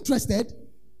Satan are interested?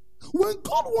 When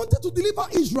God wanted to deliver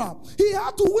Israel, he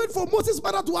had to wait for Moses'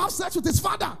 mother to have sex with his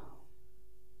father,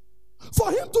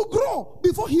 for him to grow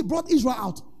before he brought Israel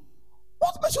out.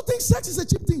 What makes you think sex is a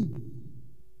cheap thing?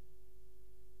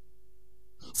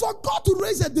 For God to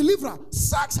raise a deliverer,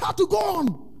 sex had to go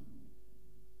on.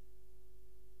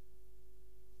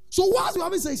 So whilst you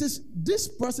have it, he says, this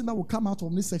person that will come out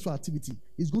from this sexual activity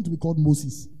is going to be called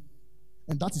Moses.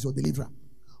 And that is your deliverer.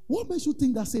 What makes you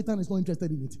think that Satan is not interested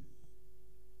in it?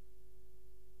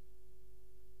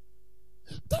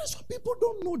 That is why people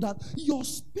don't know that your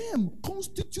sperm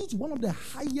constitutes one of the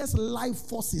highest life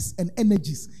forces and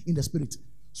energies in the spirit.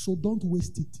 So don't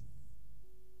waste it.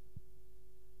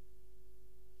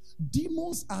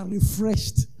 Demons are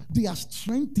refreshed. They are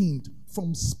strengthened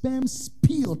from sperm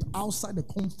spilled outside the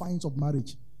confines of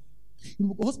marriage.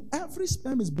 Because every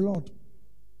sperm is blood.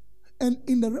 And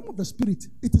in the realm of the spirit,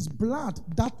 it is blood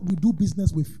that we do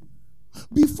business with.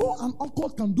 Before an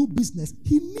occult can do business,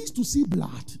 he needs to see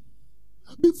blood.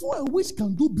 Before a witch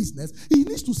can do business, he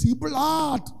needs to see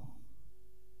blood.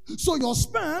 So your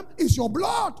sperm is your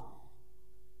blood.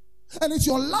 And it's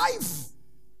your life.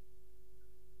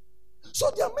 So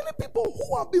there are many people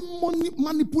who have been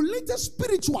manipulated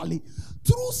spiritually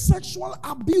through sexual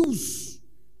abuse.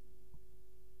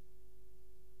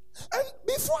 And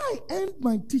before I end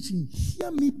my teaching,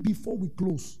 hear me before we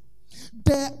close.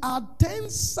 There are 10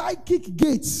 psychic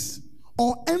gates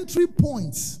or entry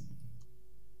points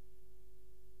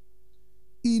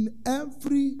in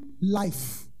every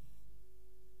life.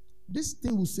 This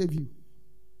thing will save you.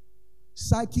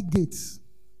 Psychic gates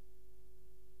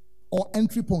or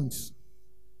entry points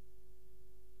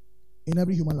in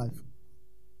every human life.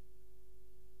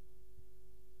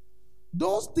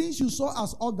 Those things you saw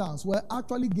as organs were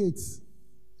actually gates.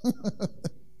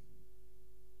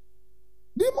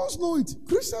 Demons know it.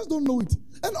 Christians don't know it.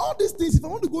 And all these things, if I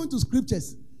want to go into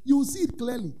scriptures, you will see it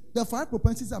clearly. The 5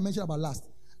 propensities I mentioned about lust.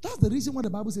 That's the reason why the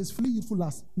Bible says, flee youthful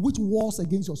lust, which wars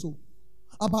against your soul.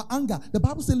 About anger, the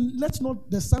Bible says, let not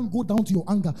the sun go down to your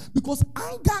anger. Because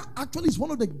anger actually is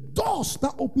one of the doors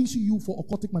that opens you for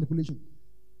occultic manipulation.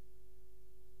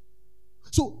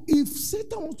 So if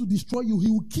Satan wants to destroy you,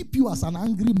 he will keep you as an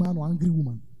angry man or angry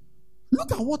woman. Look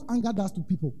at what anger does to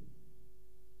people.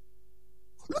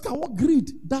 Look at what greed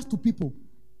does to people.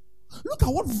 Look at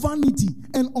what vanity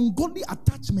and ungodly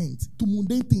attachment to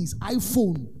mundane things.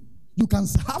 iPhone. You can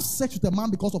have sex with a man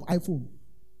because of iPhone.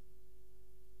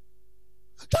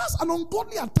 That's an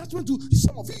ungodly attachment to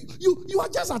some of you. You are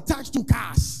just attached to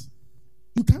cars.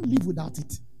 You can't live without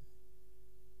it.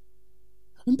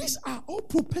 And these are all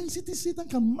propensities Satan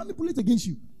can manipulate against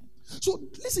you. So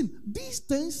listen, these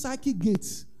 10 psychic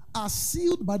gates are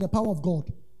sealed by the power of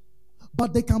God,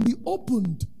 but they can be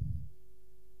opened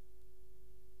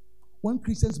when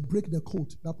Christians break the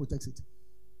code that protects it.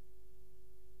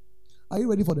 Are you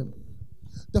ready for them?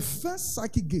 The first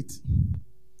psychic gate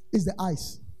is the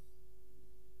eyes.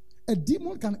 A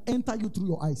demon can enter you through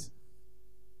your eyes.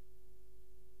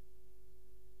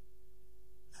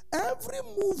 Every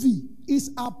movie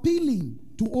is appealing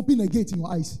to open a gate in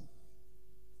your eyes.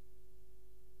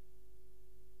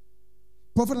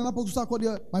 Prophet and Apostle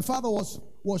Sakodia, my father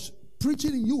was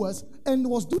preaching in US and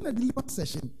was doing a deliverance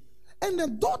session. And the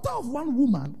daughter of one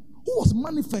woman who was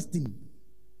manifesting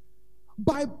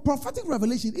by prophetic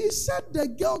revelation, he said the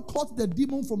girl caught the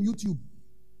demon from YouTube.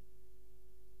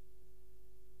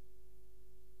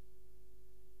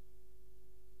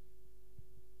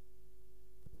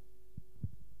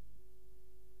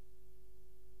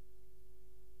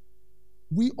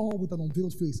 we all with an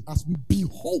unveiled face, as we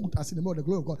behold as in the mirror the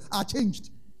glory of God, are changed.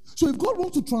 So if God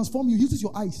wants to transform you, he uses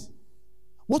your eyes,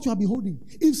 what you are beholding.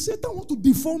 If Satan wants to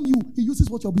deform you, he uses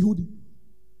what you are beholding.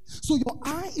 So your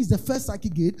eye is the first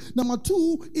psychic gate. Number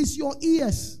 2 is your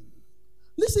ears.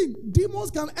 Listen,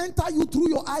 demons can enter you through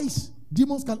your eyes.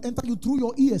 Demons can enter you through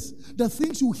your ears. The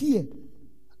things you hear.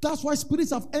 That's why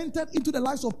spirits have entered into the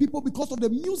lives of people because of the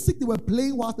music they were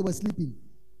playing whilst they were sleeping.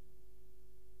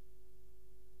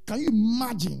 Can you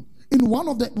imagine? In one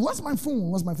of the... Where's my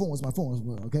phone?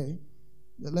 Okay.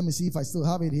 Let me see if I still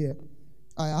have it here.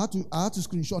 I had to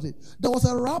screenshot it. There was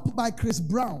a rap by Chris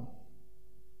Brown.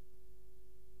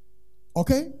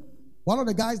 Okay? One of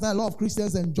the guys that a lot of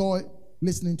Christians enjoy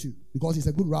listening to because he's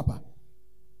a good rapper.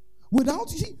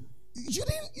 Without... You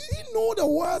didn't know the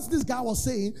words this guy was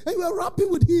saying, and you were rapping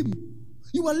with him.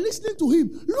 You were listening to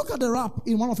him. Look at the rap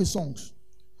in one of his songs.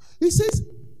 He says,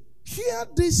 hear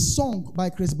this song by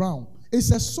Chris Brown. It's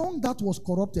a song that was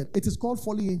corrupted. It is called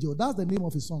Falling Angel. That's the name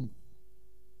of his song.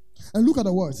 And look at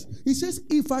the words. He says,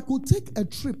 if I could take a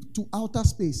trip to outer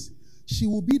space, she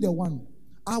will be the one.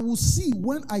 I will see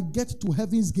when I get to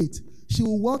heaven's gate. She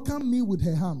will welcome me with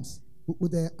her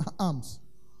arms.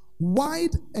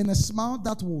 Wide, and a smile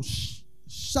that will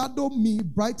shadow me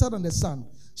brighter than the sun.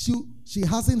 She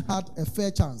hasn't had a fair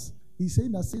chance. He's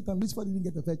saying that Satan, Lucifer, didn't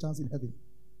get a fair chance in heaven.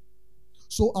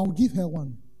 So I'll give her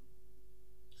one.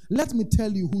 Let me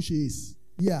tell you who she is.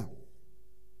 Yeah.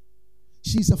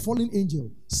 She's a fallen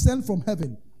angel, sent from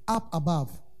heaven, up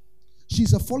above.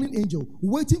 She's a fallen angel,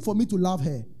 waiting for me to love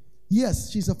her.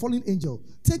 Yes, she's a fallen angel.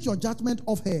 Take your judgment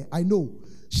of her, I know.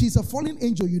 She's a fallen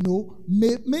angel, you know.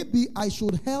 Maybe I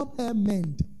should help her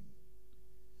mend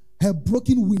her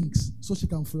broken wings so she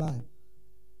can fly.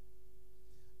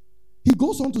 He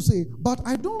goes on to say, but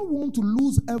I don't want to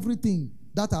lose everything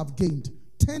that I've gained,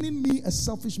 turning me a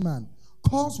selfish man.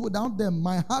 Cause without them,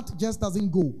 my heart just doesn't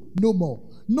go. No more.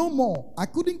 No more. I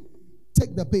couldn't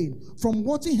take the pain from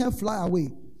watching her fly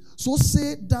away. So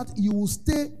say that you will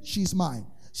stay, she's mine.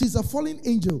 She's a fallen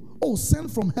angel. Oh, sent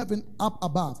from heaven up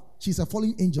above. She's a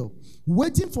fallen angel.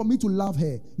 Waiting for me to love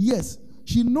her. Yes,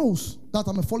 she knows that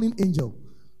I'm a fallen angel.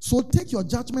 So take your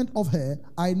judgment of her.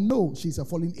 I know she's a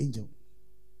fallen angel.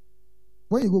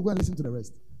 When you go and listen to the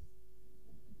rest.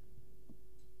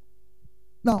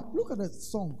 Now, look at the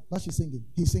song that she's singing.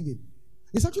 He's singing.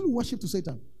 It's actually worship to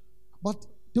Satan. But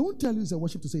they won't tell you it's a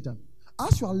worship to Satan.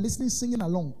 As you are listening, singing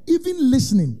along, even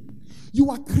listening,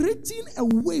 you are creating a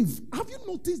wave. Have you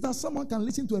noticed that someone can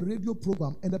listen to a radio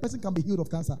program and the person can be healed of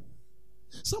cancer?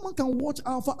 Someone can watch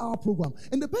Alpha Hour program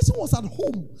and the person was at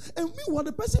home. And meanwhile,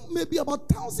 the person may be about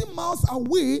 1,000 miles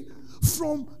away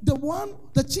from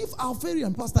the chief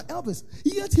Alpharian, Pastor Elvis.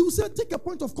 Yet he will say, take a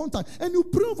point of contact and you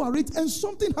pray over it and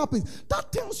something happens.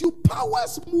 That tells you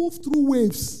powers move through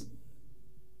waves.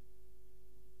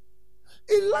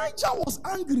 Elijah was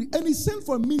angry and he sent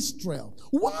for a minstrel.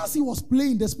 Whilst he was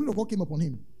playing, the Spirit of God came upon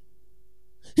him.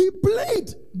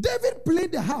 David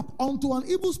played the harp until an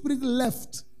evil spirit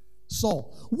left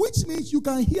Saul, which means you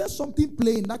can hear something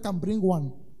playing that can bring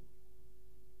one.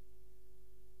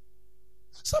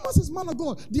 Someone says, man of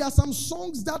God, there are some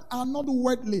songs that are not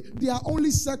worldly. They are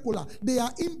only secular. They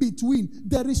are in between.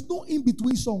 There is no in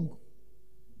between song.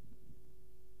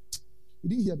 You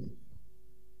didn't hear me.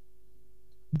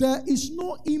 There is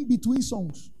no in between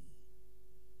songs.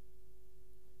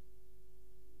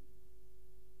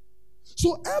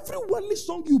 So every worldly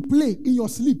song you play in your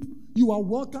sleep, you are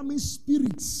welcoming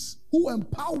spirits who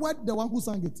empowered the one who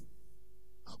sang it.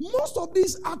 Most of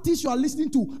these artists you are listening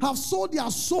to have sold their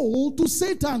soul to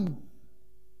Satan.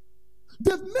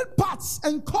 They've made pacts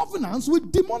and covenants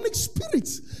with demonic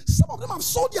spirits. Some of them have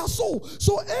sold their soul.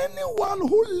 So anyone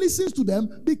who listens to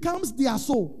them becomes their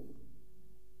soul.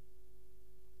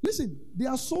 Listen, they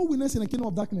are soul winners in the kingdom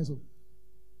of darkness.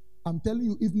 I'm telling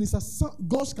you, if Mr.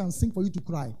 God can sing for you to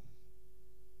cry,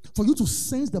 for you to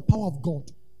sense the power of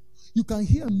God, you can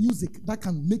hear music that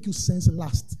can make you sense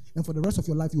lust, and for the rest of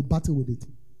your life, you battle with it.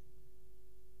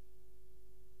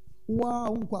 Why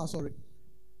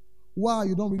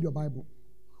you don't read your Bible?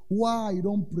 Why you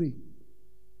don't pray?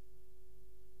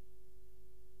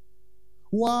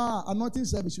 Why anointing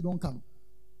service you don't come?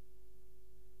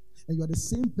 And you are the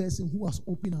same person who has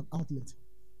opened an outlet.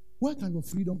 Where can your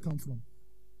freedom come from?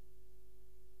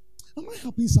 Am I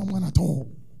helping someone at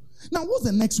all? Now, what's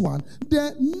the next one?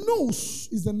 The nose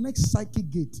is the next psychic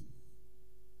gate.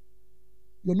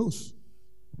 Your nose.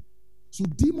 So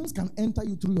demons can enter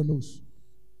you through your nose.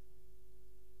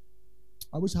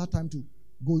 I wish I had time to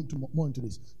go more into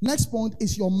this. Next point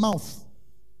is your mouth.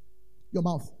 Your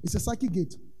mouth. It's a psychic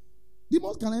gate.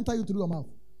 Demons can enter you through your mouth.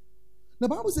 The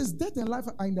Bible says death and life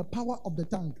are in the power of the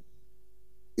tongue.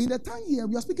 In the tongue here,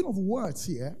 we are speaking of words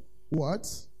here.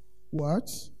 Words.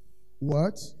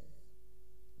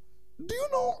 Do you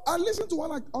know, I listened to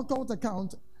one occult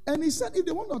account, and he said if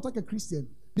they want to attack a Christian,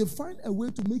 they find a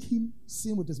way to make him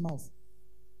sin with his mouth.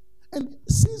 And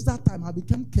since that time, I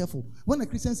became careful. When a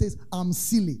Christian says, I'm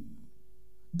silly,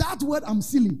 that word I'm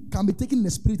silly can be taken in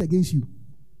the spirit against you.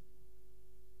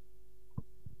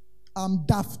 I'm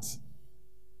daft.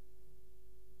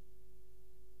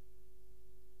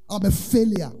 I'm a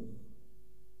failure.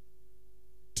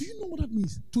 Do you know what that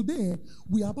means? Today,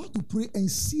 we are about to pray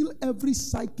and seal every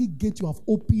psychic gate you have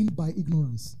opened by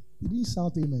ignorance. You didn't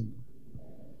shout amen.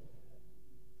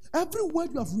 Every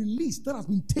word you have released that has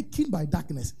been taken by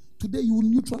darkness, today you will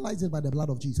neutralize it by the blood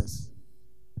of Jesus.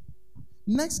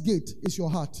 Next gate is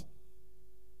your heart.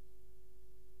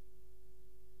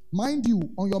 Mind you,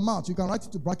 on your mouth, you can write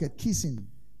it to bracket, kissing.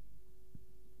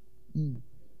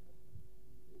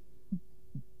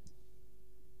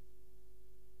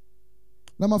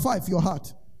 Number 5, your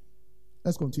heart.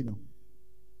 Let's continue.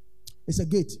 It's a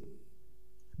gate.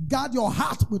 Guard your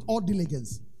heart with all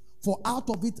diligence, for out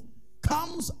of it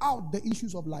comes out the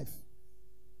issues of life.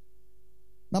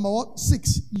 Number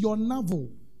 6, your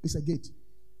navel is a gate.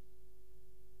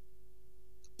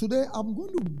 Today, I'm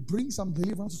going to bring some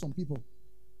deliverance to some people.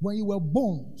 When you were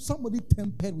born, somebody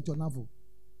tampered with your navel.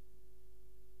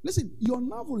 Listen, your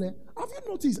navel, have you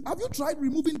noticed? Have you tried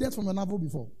removing dirt from your navel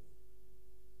before?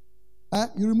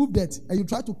 You remove dirt and you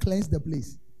try to cleanse the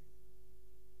place.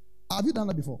 Have you done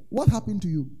that before? What happened to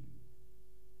you?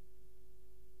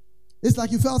 It's like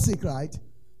you felt sick, right?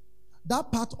 That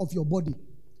part of your body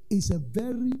is a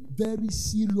very, very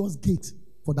serious gate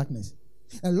for darkness.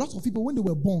 And lots of people, when they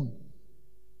were born,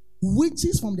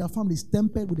 witches from their families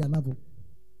tempered with their navel.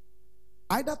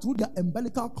 Either through their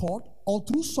umbilical cord or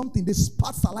through something, they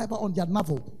spat saliva on their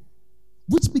navel,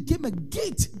 which became a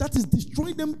gate that is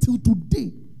destroying them till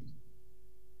today.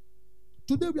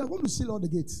 Today, we are going to seal all the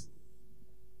gates.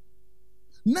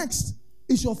 Next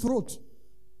is your throat.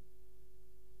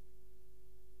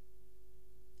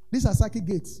 These are psychic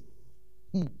gates.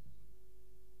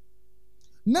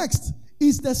 Next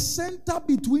is the center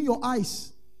between your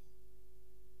eyes.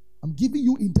 I'm giving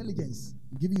you intelligence.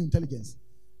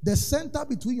 The center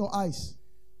between your eyes.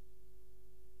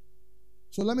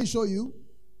 So let me show you.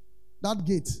 That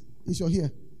gate is your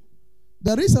here.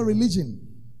 There is a religion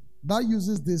that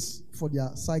uses this for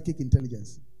their psychic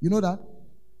intelligence. You know that?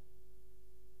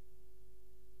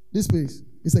 This place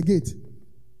is a gate.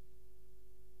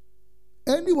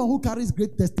 Anyone who carries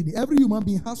great destiny, every human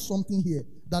being has something here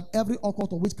that every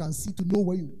occult of which can see to know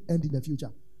where you end in the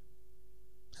future.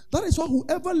 That is why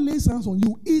whoever lays hands on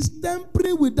you is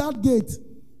tampering with that gate.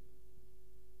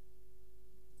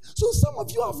 So some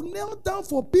of you have knelt down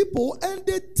for people and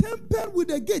they tamper with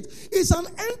the gate. It's an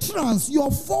entrance.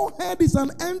 Your forehead is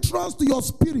an entrance to your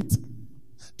spirit.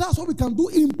 That's what we can do,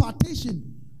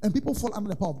 impartation. And people fall under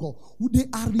the power of God. They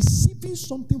are receiving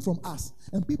something from us.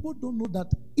 And people don't know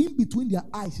that in between their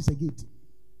eyes is a gate.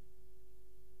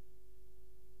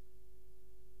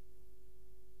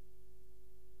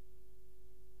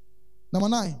 Number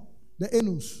 9, the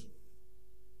anus.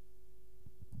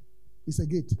 It's a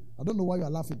gate. I don't know why you are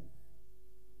laughing.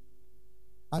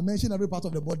 I mentioned every part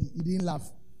of the body. You didn't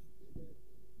laugh.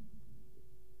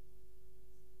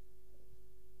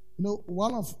 You know,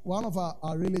 one of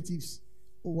our relatives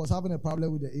was having a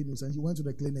problem with the anus, and she went to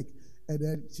the clinic, and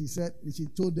then she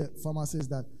told the pharmacist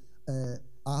that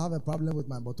I have a problem with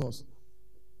my buttocks.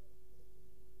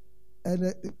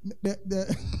 And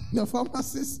the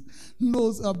pharmacist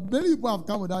knows many people have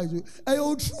come with that issue.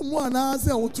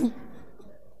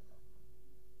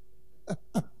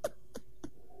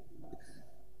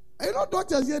 You know,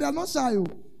 doctors here, they are not shy.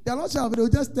 They are not shy, but they will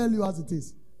just tell you as it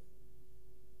is.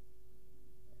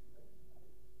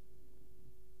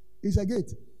 It's a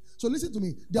gate. So listen to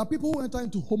me. There are people who enter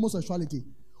into homosexuality.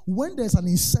 When there's an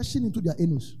insertion into their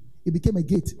anus, it became a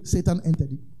gate. Satan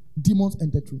entered it. Demons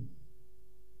entered through.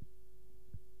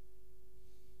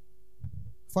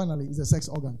 Finally, it's a sex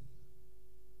organ.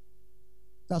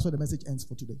 That's where the message ends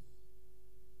for today.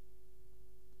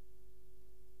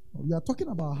 We are talking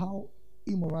about how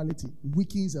immorality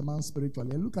weakens a man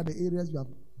spiritually. And look at the areas we have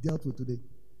dealt with today.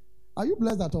 Are you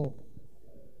blessed at all?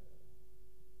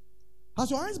 Has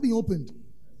your eyes been opened?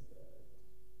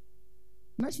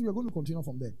 Next, we are going to continue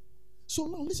from there. So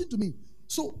now listen to me.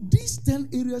 So these 10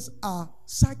 areas are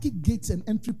psychic gates and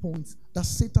entry points that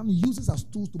Satan uses as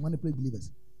tools to manipulate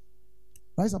believers.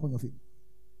 Rise up on your feet.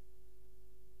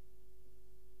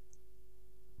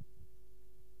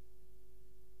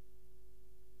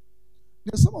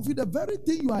 There's some of you, the very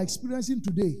thing you are experiencing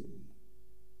today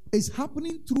is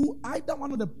happening through either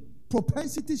one of the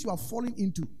propensities you are falling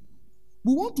into.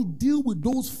 We want to deal with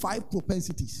those 5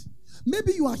 propensities.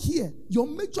 Maybe you are here. Your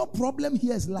major problem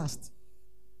here is lust.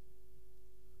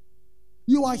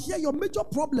 You are here. Your major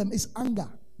problem is anger.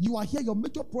 You are here. Your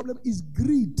major problem is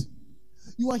greed.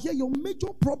 You are here. Your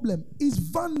major problem is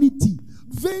vanity.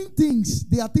 Vain things.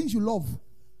 They are things you love.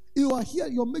 You are here.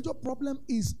 Your major problem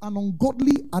is an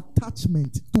ungodly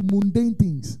attachment to mundane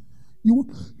things. You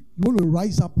want to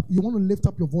rise up. You want to lift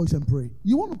up your voice and pray.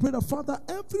 You want to pray that, Father,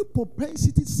 every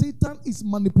propensity Satan is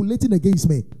manipulating against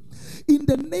me, in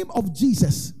the name of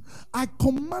Jesus, I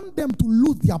command them to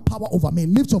lose their power over me.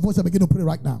 Lift your voice and begin to pray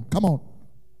right now. Come on.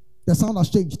 The sound has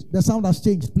changed. The sound has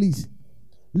changed. Please.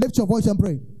 Lift your voice and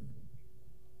pray.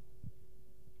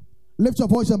 Lift your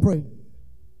voice and pray.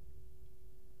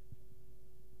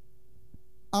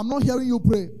 I'm not hearing you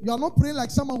pray. You are not praying like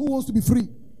someone who wants to be free.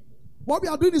 What we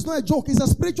are doing is not a joke. It's a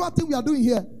spiritual thing we are doing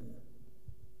here.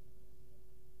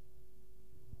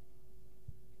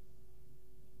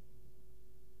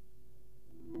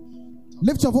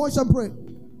 Lift your voice and pray.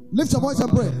 Lift your voice and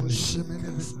pray.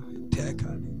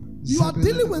 You are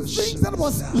dealing with things that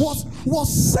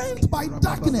was sent by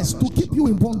darkness to keep you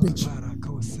in bondage.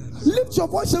 Lift your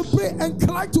voice and pray and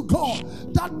cry to God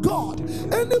that, God,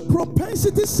 any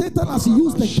propensity Satan has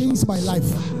used against my life,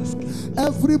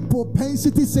 every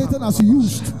propensity Satan has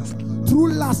used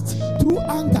through lust, through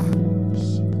anger,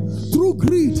 through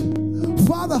greed,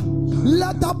 Father,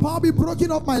 let that power be broken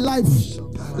off my life.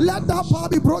 Let that power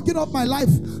be broken off my life.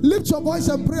 Lift your voice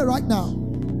and pray right now.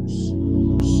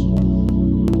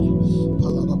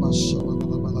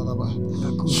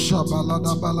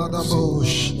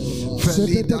 As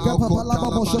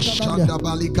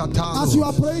you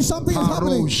are praying, something is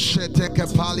happening.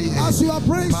 As you are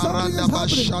praying, something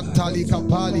is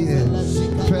happening.